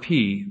about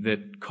RP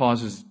that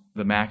causes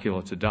the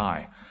macula to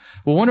die?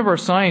 Well, one of our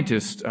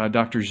scientists,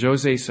 Dr.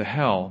 José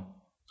Sahel,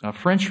 a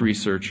French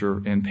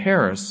researcher in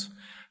Paris,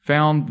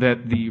 found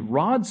that the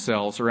rod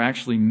cells are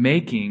actually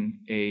making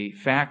a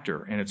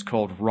factor, and it's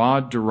called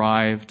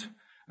rod-derived,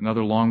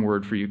 another long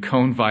word for you,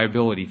 cone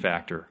viability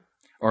factor,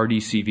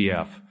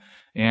 RDCVF.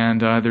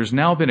 And there's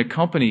now been a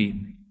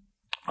company,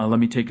 let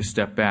me take a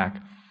step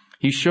back.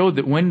 He showed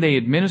that when they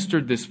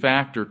administered this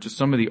factor to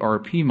some of the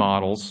RP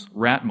models,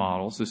 rat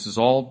models, this is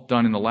all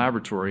done in the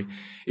laboratory,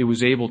 it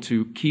was able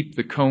to keep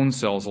the cone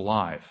cells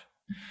alive.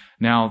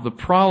 Now, the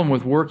problem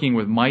with working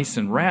with mice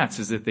and rats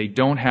is that they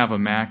don't have a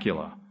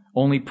macula.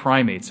 Only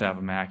primates have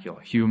a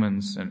macula,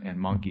 humans and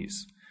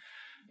monkeys.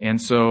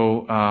 And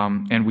so,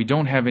 and we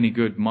don't have any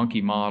good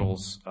monkey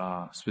models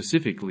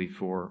specifically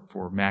for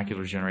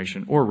macular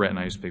degeneration or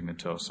retinitis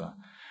pigmentosa.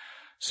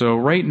 So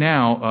right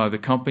now, the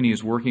company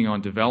is working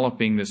on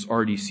developing this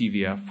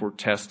RDCVF for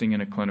testing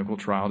in a clinical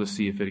trial to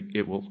see if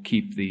it will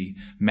keep the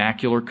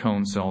macular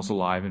cone cells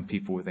alive in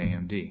people with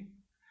AMD.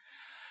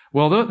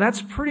 Well,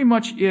 that's pretty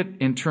much it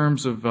in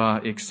terms of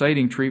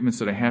exciting treatments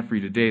that I have for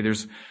you today.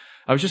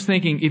 I was just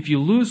thinking, if you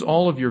lose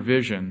all of your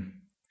vision,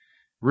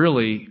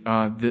 really,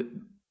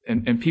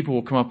 and people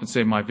will come up and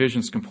say, my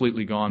vision's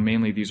completely gone.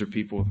 Mainly these are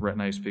people with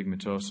retinitis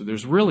pigmentosa.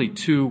 There's really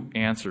two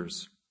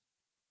answers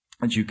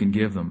that you can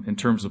give them in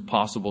terms of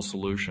possible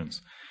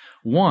solutions.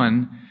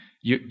 One,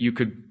 you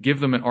could give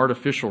them an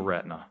artificial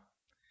retina.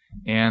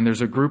 And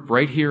there's a group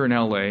right here in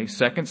LA,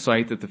 Second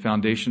Sight, that the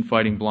Foundation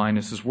Fighting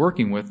Blindness is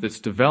working with, that's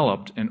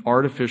developed an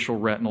artificial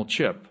retinal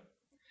chip.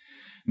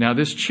 Now,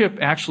 this chip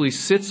actually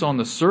sits on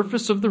the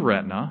surface of the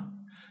retina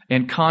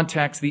and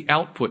contacts the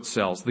output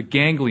cells, the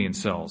ganglion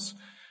cells.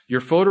 Your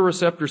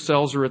photoreceptor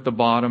cells are at the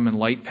bottom, and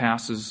light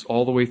passes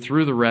all the way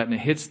through the retina,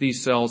 hits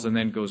these cells, and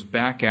then goes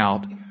back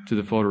out to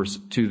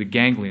the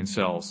ganglion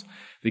cells.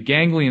 The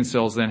ganglion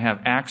cells then have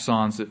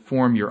axons that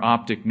form your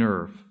optic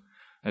nerve,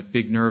 that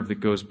big nerve that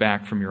goes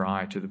back from your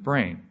eye to the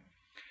brain.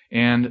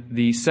 And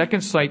the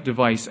Second Sight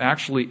device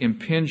actually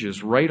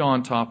impinges right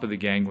on top of the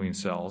ganglion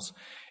cells.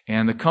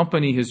 And the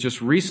company has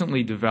just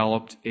recently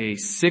developed a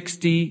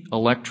 60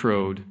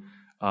 electrode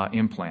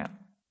implant.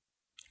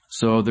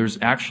 So there's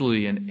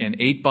actually an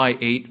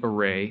 8x8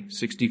 array,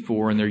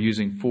 64, and they're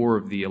using 4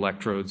 of the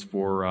electrodes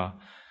for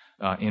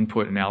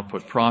input and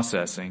output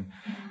processing.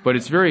 But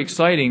it's very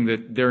exciting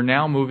that they're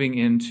now moving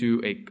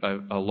into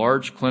a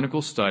large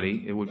clinical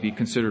study. It would be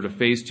considered a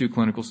phase 2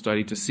 clinical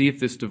study to see if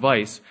this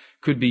device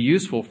could be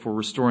useful for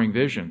restoring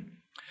vision.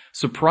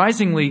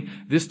 Surprisingly,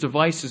 this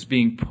device is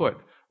being put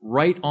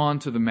right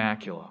onto the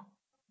macula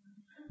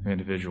of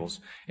individuals.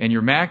 And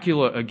your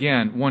macula,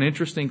 again, one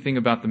interesting thing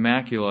about the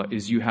macula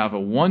is you have a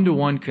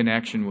one-to-one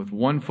connection with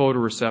one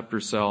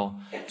photoreceptor cell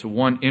to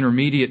one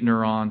intermediate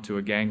neuron to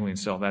a ganglion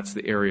cell. That's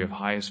the area of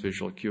highest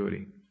visual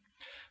acuity.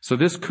 So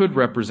this could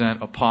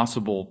represent a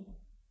possible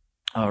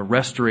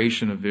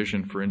restoration of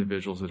vision for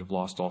individuals that have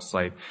lost all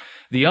sight.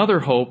 The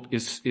other hope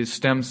is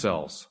stem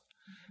cells.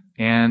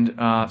 And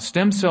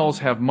stem cells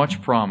have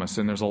much promise,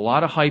 and there's a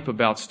lot of hype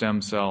about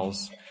stem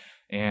cells.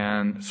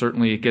 And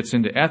certainly it gets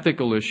into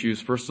ethical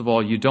issues. First of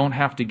all, you don't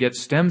have to get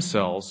stem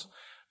cells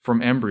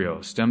from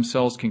embryos. Stem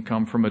cells can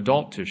come from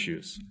adult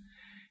tissues.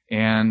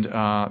 And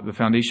the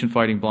Foundation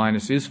Fighting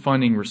Blindness is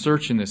funding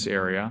research in this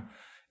area.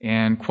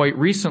 And quite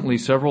recently,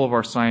 several of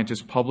our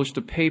scientists published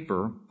a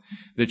paper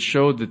that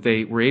showed that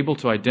they were able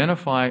to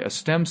identify a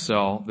stem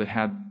cell that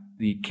had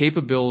the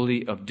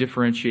capability of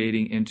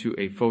differentiating into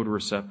a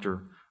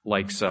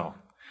photoreceptor-like cell.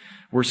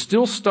 We're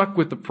still stuck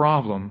with the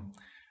problem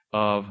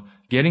of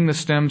getting the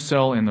stem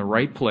cell in the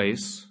right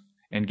place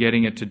and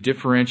getting it to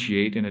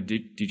differentiate in a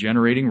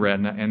degenerating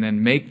retina and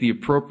then make the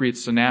appropriate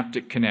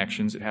synaptic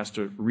connections. It has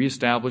to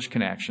reestablish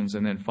connections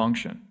and then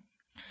function.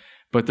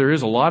 But there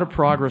is a lot of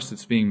progress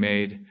that's being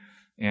made,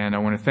 and I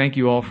want to thank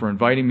you all for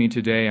inviting me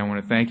today. I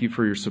want to thank you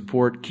for your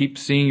support. Keep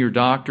seeing your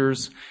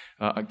doctors.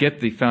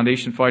 Get the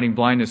Foundation Fighting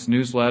Blindness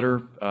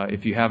newsletter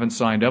if you haven't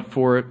signed up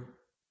for it.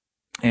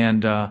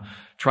 And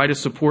try to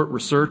support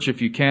research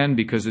if you can,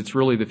 because it's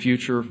really the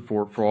future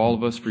for all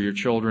of us, for your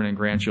children and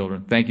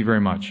grandchildren. Thank you very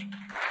much.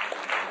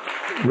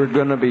 We're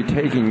going to be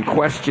taking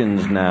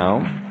questions now.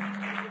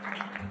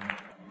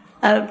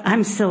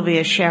 I'm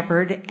Sylvia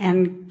Shepard,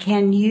 and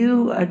can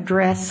you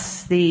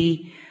address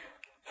the,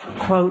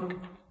 quote,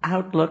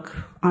 outlook,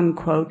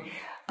 unquote,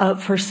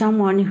 for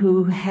someone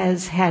who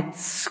has had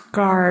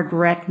scarred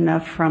retina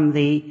from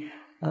the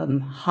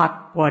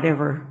hot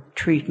whatever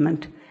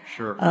treatment?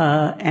 Sure.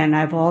 And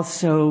I've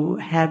also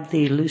had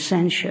the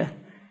Lucentia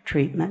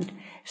treatment.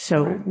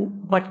 So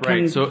what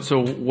can... Right.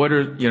 So what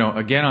are,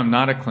 again, I'm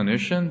not a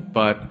clinician,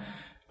 but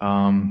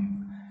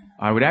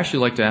I would actually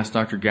like to ask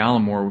Dr.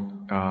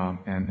 Gallimore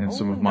and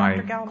some of my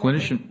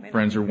clinician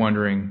friends are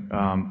wondering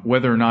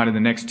whether or not in the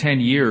next 10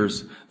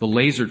 years the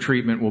laser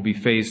treatment will be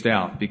phased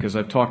out, because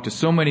I've talked to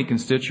so many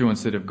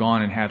constituents that have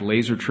gone and had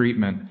laser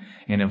treatment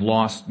and have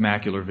lost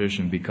macular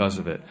vision because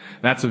of it.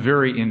 That's a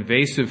very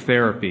invasive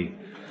therapy.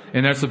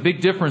 And there's a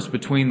big difference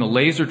between the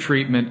laser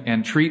treatment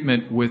and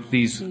treatment with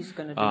these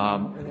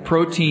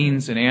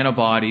proteins and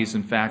antibodies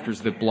and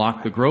factors that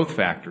block the growth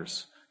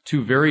factors.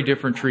 Two very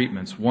different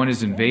treatments. One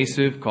is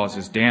invasive,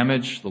 causes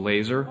damage, the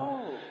laser.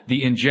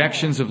 The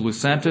injections of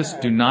Lucentis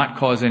do not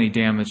cause any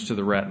damage to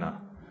the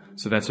retina.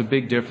 So that's a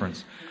big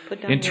difference.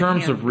 In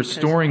terms of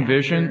restoring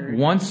vision,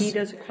 once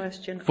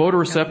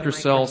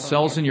photoreceptor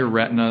cells in your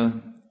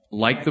retina,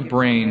 like the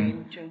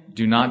brain,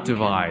 do not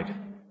divide.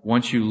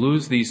 Once you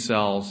lose these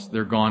cells,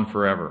 they're gone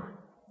forever.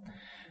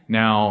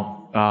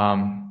 Now,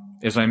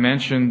 as I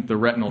mentioned, the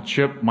retinal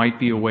chip might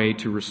be a way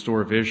to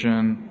restore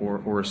vision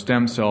or a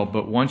stem cell,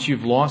 but once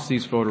you've lost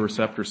these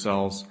photoreceptor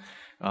cells,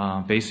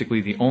 basically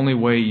the only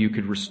way you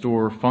could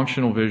restore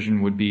functional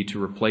vision would be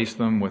to replace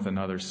them with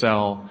another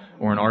cell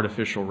or an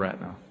artificial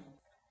retina.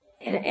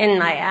 In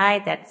my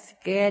eye, that's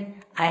good.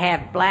 I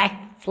have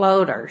black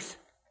floaters.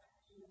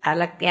 I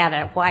looked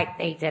at white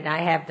things, and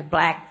I have the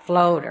black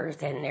floaters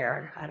in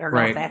there. I don't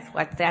know if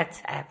that's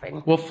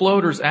happening. Well,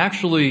 floaters,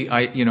 actually,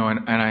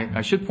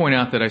 I should point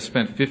out that I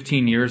spent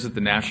 15 years at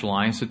the National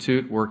Eye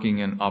Institute working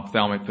in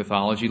ophthalmic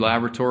pathology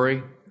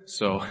laboratory.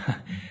 So,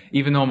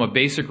 even though I'm a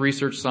basic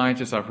research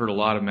scientist, I've heard a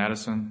lot of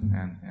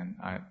medicine.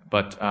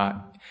 But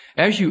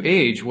as you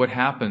age, what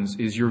happens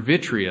is your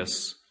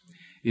vitreous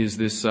is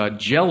this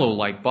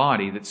jello-like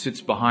body that sits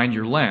behind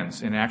your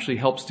lens and actually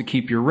helps to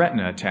keep your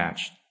retina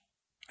attached.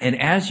 And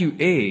as you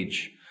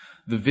age,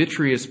 the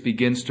vitreous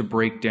begins to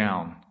break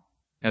down,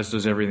 as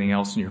does everything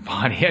else in your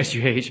body as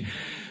you age.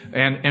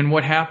 And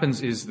what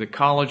happens is the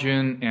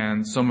collagen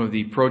and some of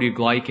the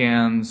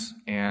proteoglycans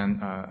and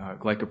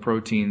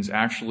glycoproteins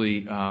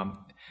actually,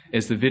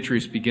 as the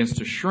vitreous begins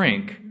to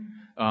shrink,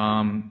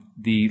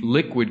 the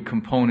liquid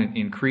component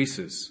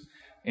increases.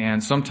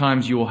 And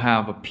sometimes you will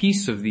have a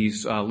piece of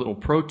these little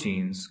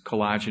proteins,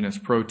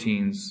 collagenous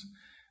proteins,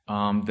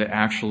 that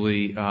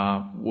actually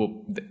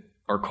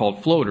are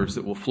called floaters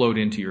that will float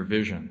into your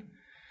vision.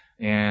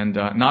 And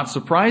not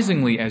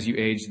surprisingly, as you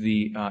age,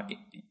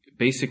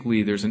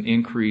 basically there's an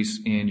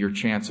increase in your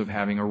chance of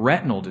having a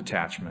retinal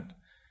detachment.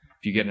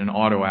 If you get in an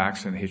auto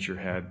accident and hit your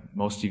head,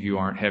 most of you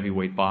aren't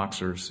heavyweight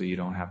boxers, so you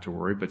don't have to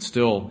worry. But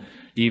still,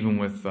 even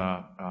with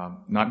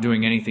not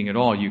doing anything at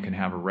all, you can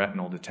have a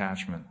retinal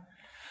detachment.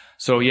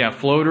 So yeah,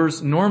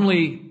 floaters.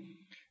 Normally,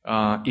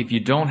 if you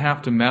don't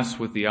have to mess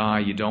with the eye,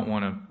 you don't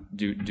want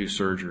to do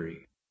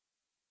surgery.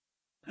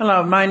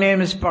 Hello, my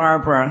name is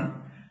Barbara.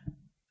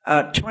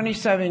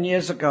 27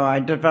 years ago, I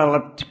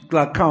developed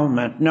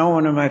glaucoma. No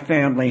one in my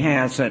family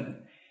has it.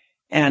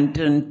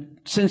 And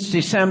since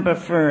December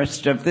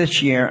 1st of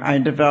this year, I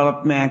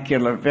developed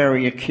macula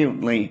very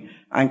acutely.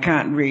 I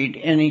can't read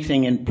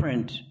anything in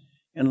print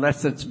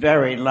unless it's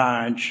very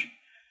large.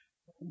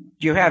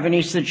 Do you have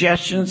any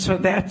suggestions for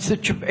that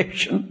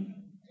situation?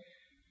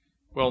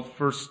 Well,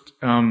 first,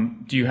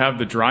 do you have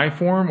the dry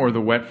form or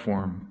the wet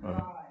form?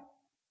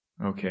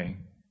 Okay.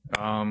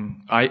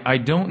 I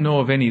don't know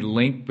of any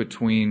link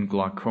between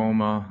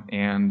glaucoma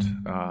and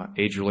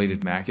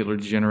age-related macular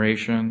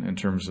degeneration in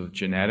terms of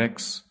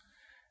genetics.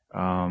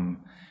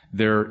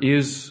 There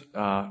is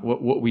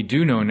what we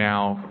do know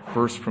now,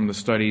 first from the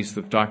studies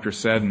that Dr.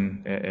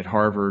 Seddon at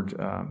Harvard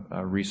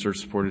research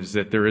supported, is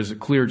that there is a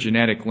clear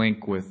genetic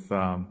link with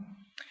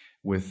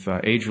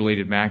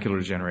age-related macular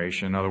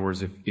degeneration. In other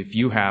words, if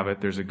you have it,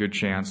 there's a good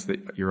chance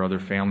that your other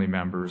family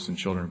members and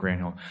children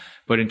grandchildren.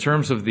 But in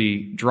terms of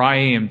the dry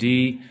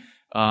AMD,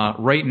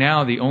 right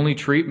now the only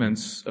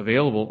treatments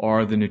available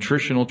are the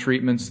nutritional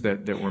treatments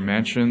that were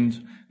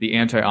mentioned, the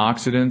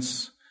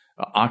antioxidants,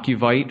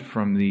 Ocuvite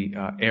from the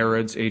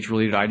AREDS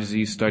Age-Related Eye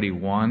Disease Study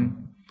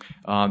 1.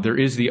 There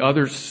is the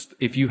other,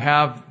 if you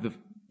have the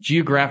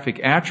geographic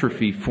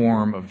atrophy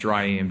form of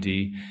dry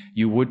AMD,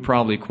 you would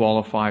probably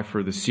qualify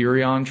for the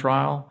Sirion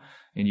trial,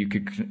 and you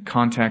could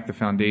contact the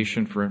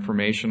foundation for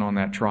information on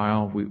that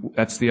trial.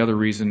 That's the other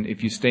reason.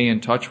 If you stay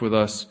in touch with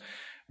us,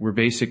 we're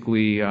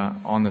basically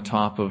on the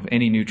top of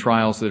any new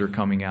trials that are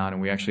coming out,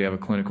 and we actually have a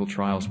clinical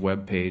trials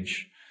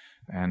webpage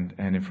and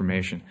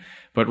information.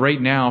 But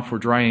right now, for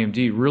dry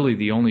AMD, really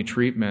the only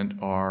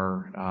treatment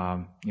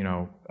are,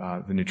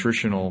 the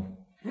nutritional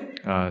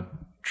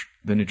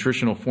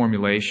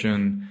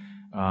formulation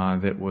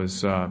that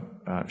was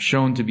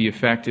shown to be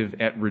effective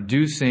at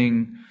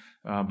reducing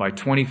by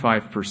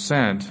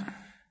 25%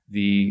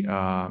 the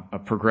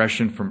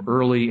progression from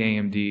early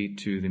AMD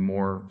to the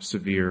more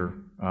severe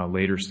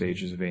later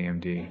stages of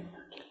AMD.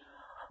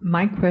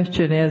 My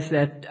question is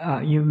that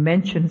you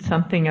mentioned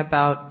something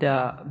about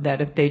that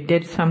if they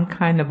did some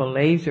kind of a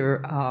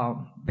laser,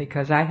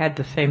 because I had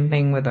the same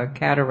thing with a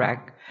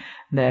cataract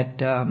that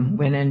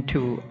went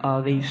into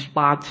these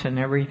spots and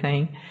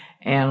everything,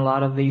 and a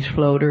lot of these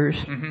floaters.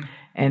 Mm-hmm.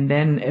 And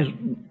then it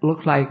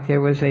looked like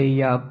there was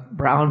a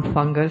brown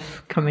fungus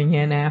coming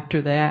in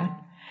after that.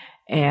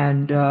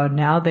 And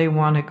now they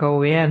want to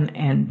go in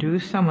and do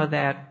some of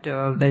that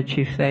that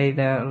you say,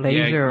 the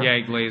laser.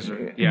 YAG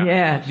laser. Yeah.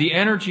 Yes. The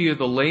energy of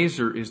the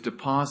laser is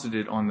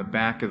deposited on the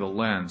back of the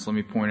lens. Let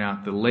me point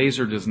out, the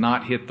laser does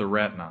not hit the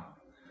retina.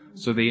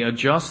 So they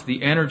adjust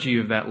the energy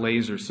of that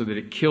laser so that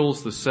it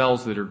kills the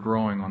cells that are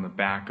growing on the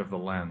back of the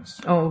lens.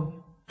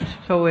 Oh,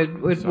 so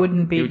it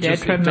wouldn't be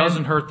detrimental? It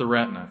doesn't hurt the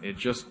retina. It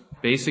just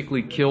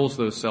basically kills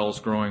those cells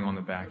growing on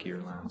the back of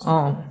your lens.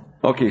 Oh.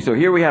 Okay, so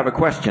here we have a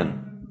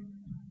question.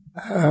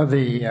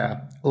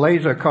 The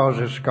laser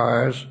causes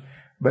scars,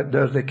 but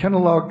does the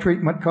Kenalog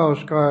treatment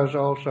cause scars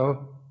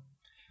also?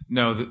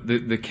 No,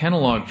 the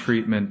Kenalog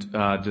treatment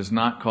does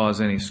not cause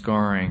any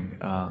scarring.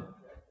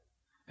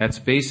 That's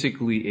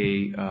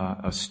basically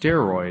a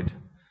steroid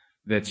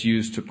that's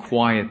used to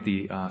quiet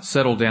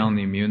settle down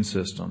the immune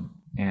system.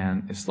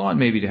 And it's thought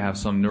maybe to have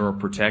some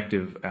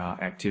neuroprotective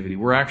activity.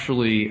 We're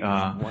actually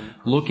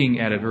looking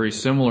at a very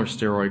similar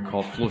steroid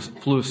called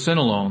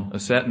fluocinolone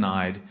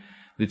acetonide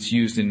that's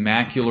used in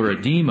macular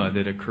edema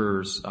that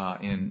occurs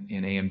in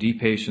AMD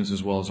patients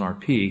as well as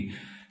RP.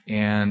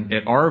 And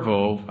at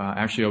ARVO,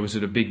 actually I was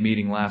at a big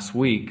meeting last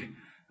week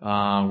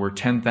where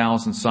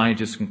 10,000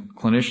 scientists and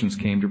clinicians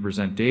came to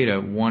present data.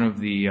 One of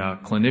the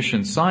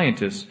clinician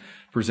scientists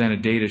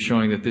presented data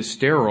showing that this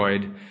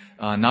steroid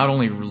not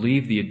only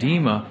relieved the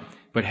edema,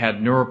 but had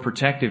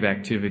neuroprotective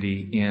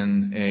activity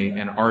in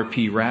an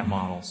RP rat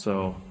model.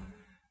 So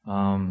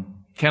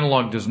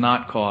Kenalog should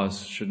not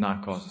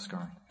cause a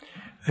scarring.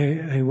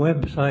 A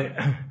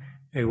website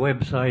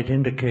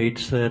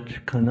indicates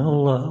that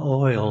canola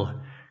oil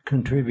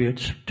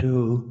contributes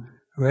to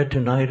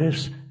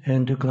retinitis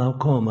and to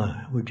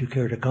glaucoma. Would you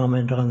care to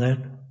comment on that?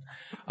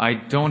 I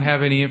don't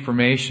have any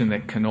information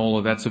that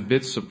canola, that's a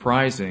bit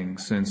surprising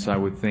since I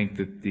would think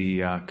that the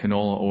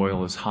canola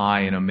oil is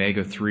high in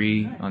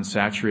omega-3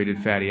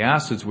 unsaturated fatty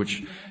acids,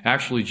 which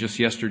actually just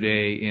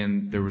yesterday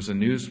there was a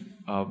news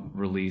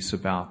release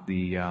about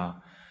the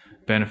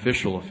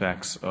beneficial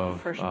effects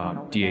of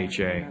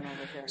DHA.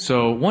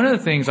 So one of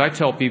the things I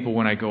tell people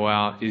when I go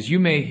out is you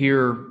may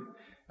hear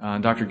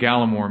Dr.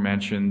 Gallimore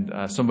mentioned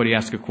somebody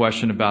ask a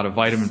question about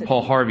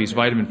Paul Harvey's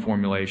vitamin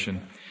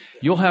formulation.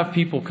 You'll have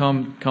people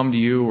come to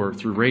you or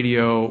through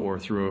radio or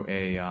through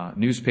a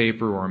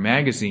newspaper or a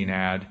magazine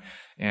ad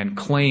and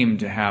claim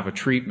to have a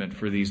treatment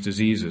for these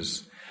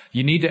diseases.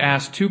 You need to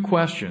ask two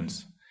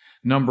questions.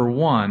 Number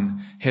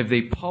one, have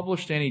they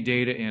published any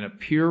data in a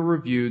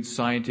peer-reviewed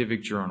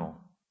scientific journal?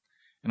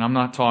 And I'm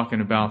not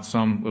talking about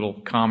some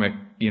little comic,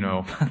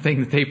 thing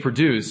that they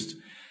produced,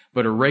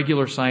 but a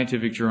regular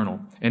scientific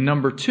journal. And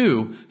number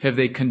two, have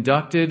they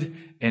conducted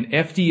an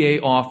FDA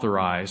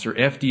authorized or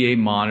FDA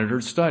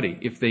monitored study?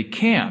 If they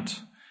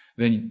can't,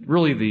 then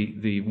really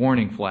the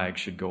warning flag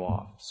should go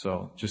off.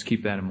 So just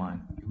keep that in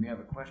mind. We have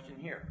a question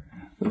here.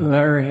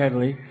 Larry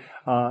Headley,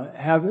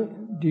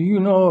 do you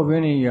know of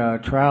any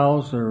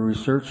trials or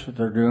research that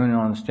they're doing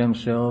on stem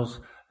cells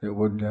that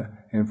would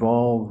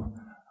involve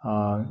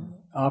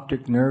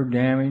optic nerve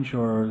damage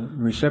or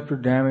receptor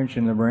damage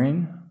in the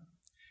brain?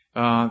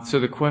 So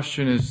the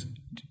question is,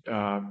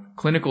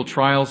 clinical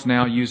trials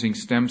now using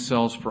stem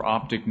cells for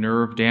optic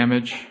nerve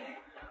damage.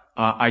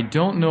 I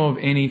don't know of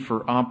any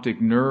for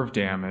optic nerve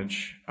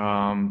damage,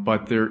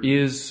 but there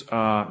is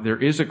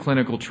a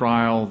clinical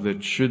trial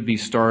that should be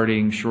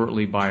starting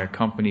shortly by a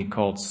company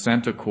called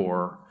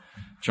Centocor,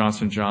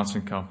 Johnson &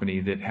 Johnson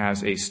company, that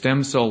has a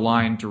stem cell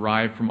line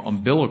derived from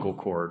umbilical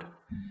cord.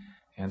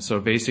 And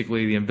so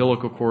basically the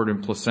umbilical cord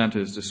and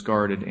placenta is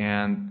discarded,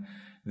 and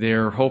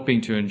they're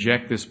hoping to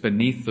inject this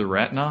beneath the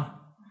retina,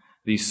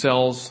 these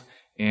cells,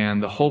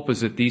 and the hope is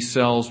that these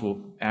cells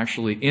will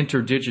actually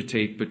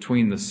interdigitate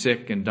between the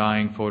sick and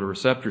dying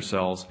photoreceptor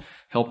cells,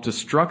 help to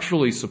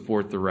structurally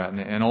support the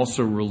retina, and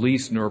also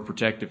release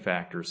neuroprotective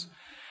factors.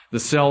 The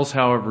cells,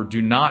 however,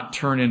 do not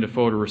turn into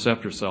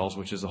photoreceptor cells,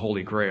 which is the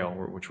holy grail,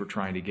 which we're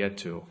trying to get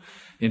to.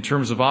 In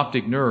terms of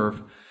optic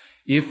nerve,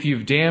 if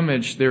you've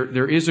damaged,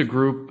 there is a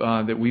group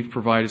that we've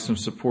provided some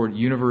support,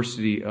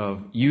 University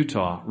of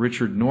Utah.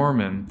 Richard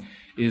Norman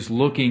is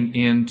looking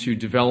into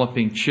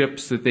developing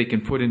chips that they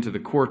can put into the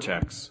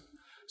cortex.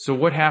 So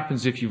what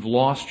happens if you've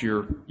lost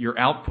your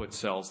output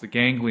cells, the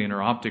ganglion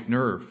or optic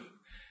nerve?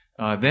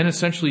 Then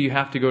essentially you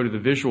have to go to the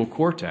visual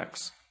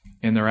cortex.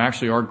 And there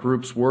actually are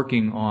groups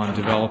working on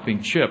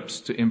developing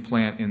chips to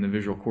implant in the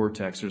visual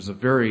cortex. There's a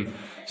very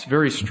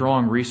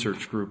strong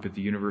research group at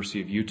the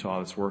University of Utah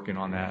that's working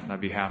on that, and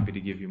I'd be happy to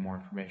give you more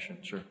information.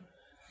 Sure.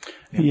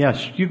 Yeah.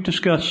 Yes, you've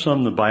discussed some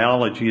of the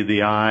biology of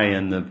the eye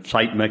and the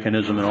sight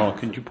mechanism and all.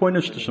 Could you point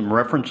us to some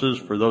references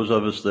for those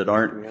of us that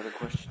aren't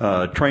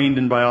trained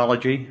in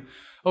biology?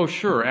 Oh,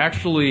 sure.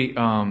 Actually,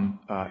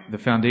 the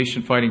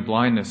Foundation Fighting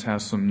Blindness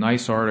has some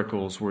nice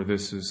articles where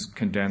this is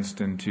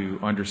condensed into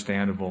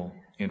understandable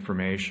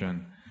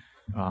information.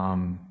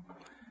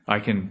 I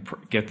can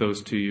get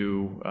those to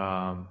you.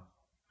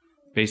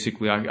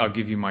 Basically, I'll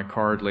give you my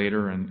card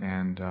later,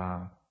 and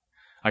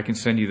I can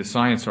send you the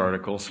science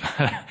articles.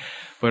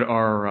 But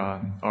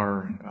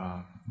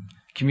our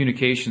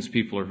communications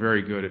people are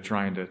very good at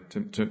trying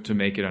to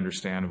make it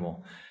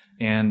understandable.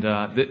 And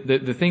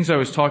the things I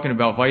was talking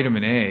about,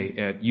 vitamin A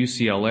at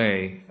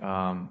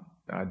UCLA,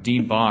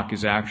 Dean Bach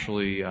is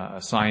actually a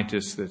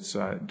scientist that's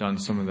done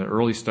some of the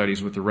early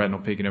studies with the retinal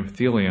pigment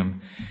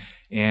epithelium,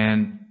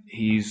 and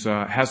he's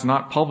has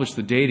not published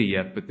the data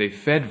yet, but they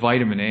fed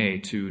vitamin A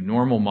to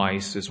normal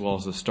mice as well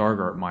as the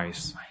Stargardt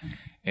mice,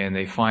 and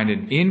they find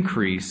an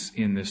increase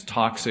in this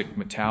toxic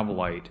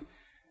metabolite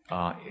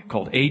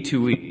called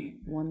A2E.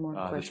 One more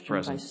question that's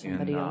present by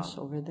somebody else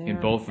over there. In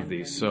both of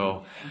these.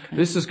 So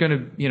this is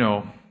going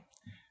to,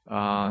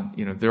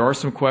 there are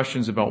some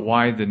questions about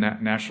why the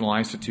National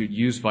Institute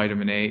used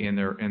vitamin A in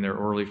their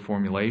early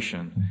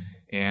formulation.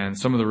 And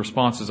some of the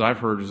responses I've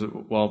heard is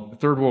that, well,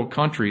 third world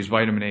countries,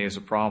 vitamin A is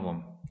a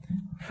problem,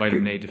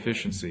 vitamin A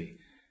deficiency.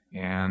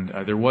 And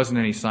there wasn't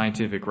any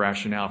scientific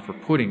rationale for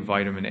putting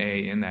vitamin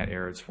A in that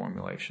AREDS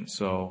formulation.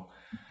 So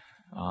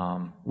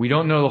we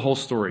don't know the whole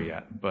story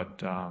yet,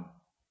 but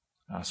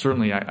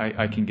certainly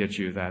I can get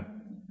you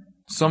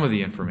some of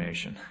the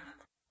information.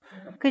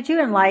 Could you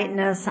enlighten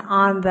us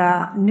on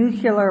the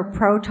nuclear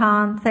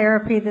proton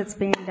therapy that's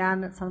being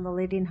done at some of the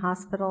leading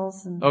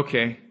hospitals?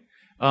 Okay.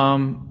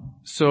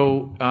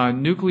 So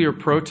nuclear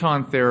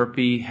proton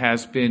therapy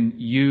has been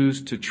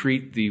used to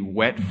treat the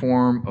wet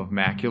form of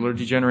macular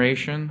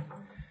degeneration.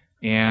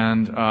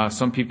 And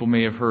some people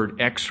may have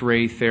heard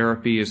X-ray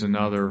therapy is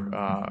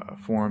another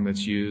form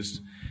that's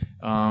used.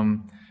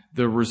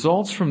 The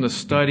results from the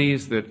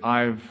studies that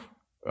I've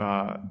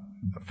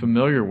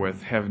familiar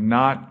with have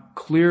not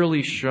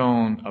clearly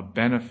shown a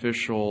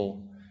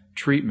beneficial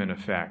treatment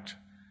effect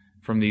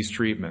from these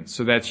treatments.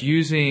 So that's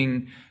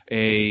using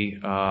a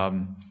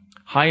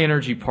high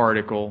energy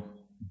particle,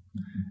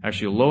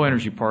 actually a low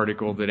energy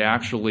particle that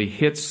actually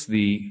hits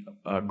the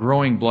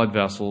growing blood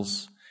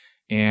vessels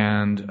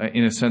and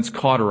in a sense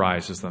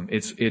cauterizes them.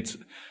 It's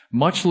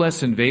much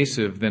less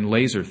invasive than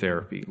laser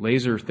therapy.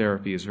 Laser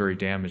therapy is very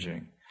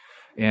damaging.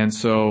 And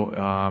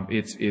so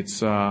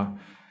it's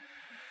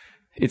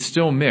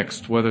still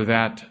mixed whether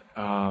that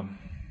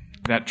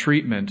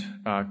treatment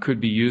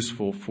could be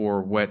useful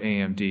for wet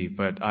AMD,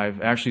 but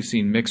I've actually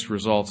seen mixed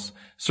results,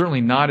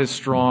 certainly not as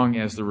strong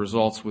as the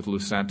results with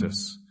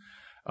Lucentis.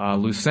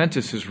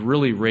 Lucentis has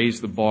really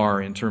raised the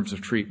bar in terms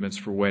of treatments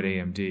for wet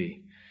AMD.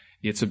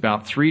 It's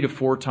about 3 to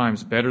 4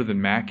 times better than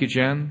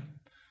Macugen,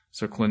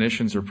 so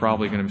clinicians are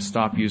probably going to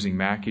stop using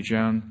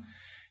Macugen,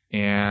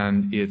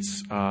 and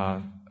it's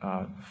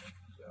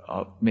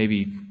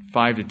maybe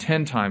 5 to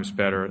 10 times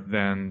better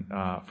than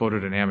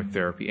photodynamic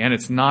therapy, and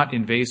it's not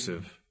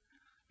invasive.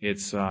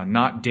 It's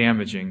not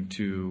damaging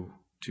to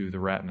the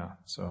retina.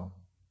 So,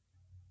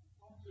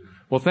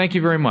 well, thank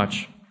you very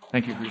much.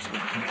 Thank you for your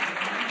support.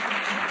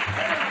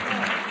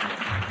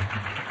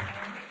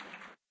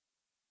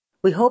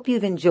 We hope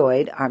you've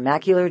enjoyed our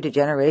Macular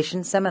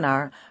Degeneration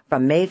Seminar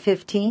from May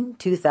 15,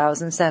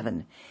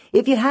 2007.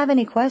 If you have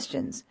any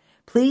questions,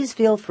 please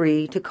feel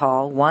free to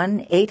call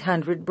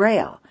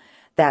 1-800-BRAILLE.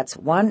 That's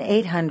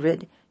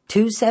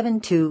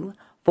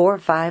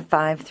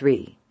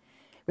 1-800-272-4553.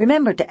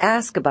 Remember to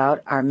ask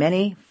about our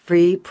many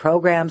free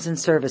programs and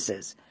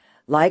services,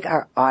 like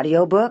our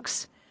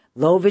audiobooks,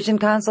 low vision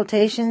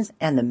consultations,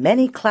 and the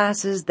many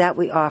classes that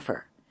we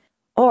offer.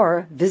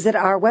 Or visit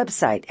our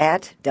website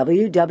at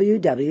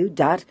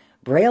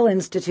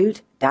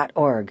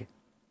www.brailleinstitute.org.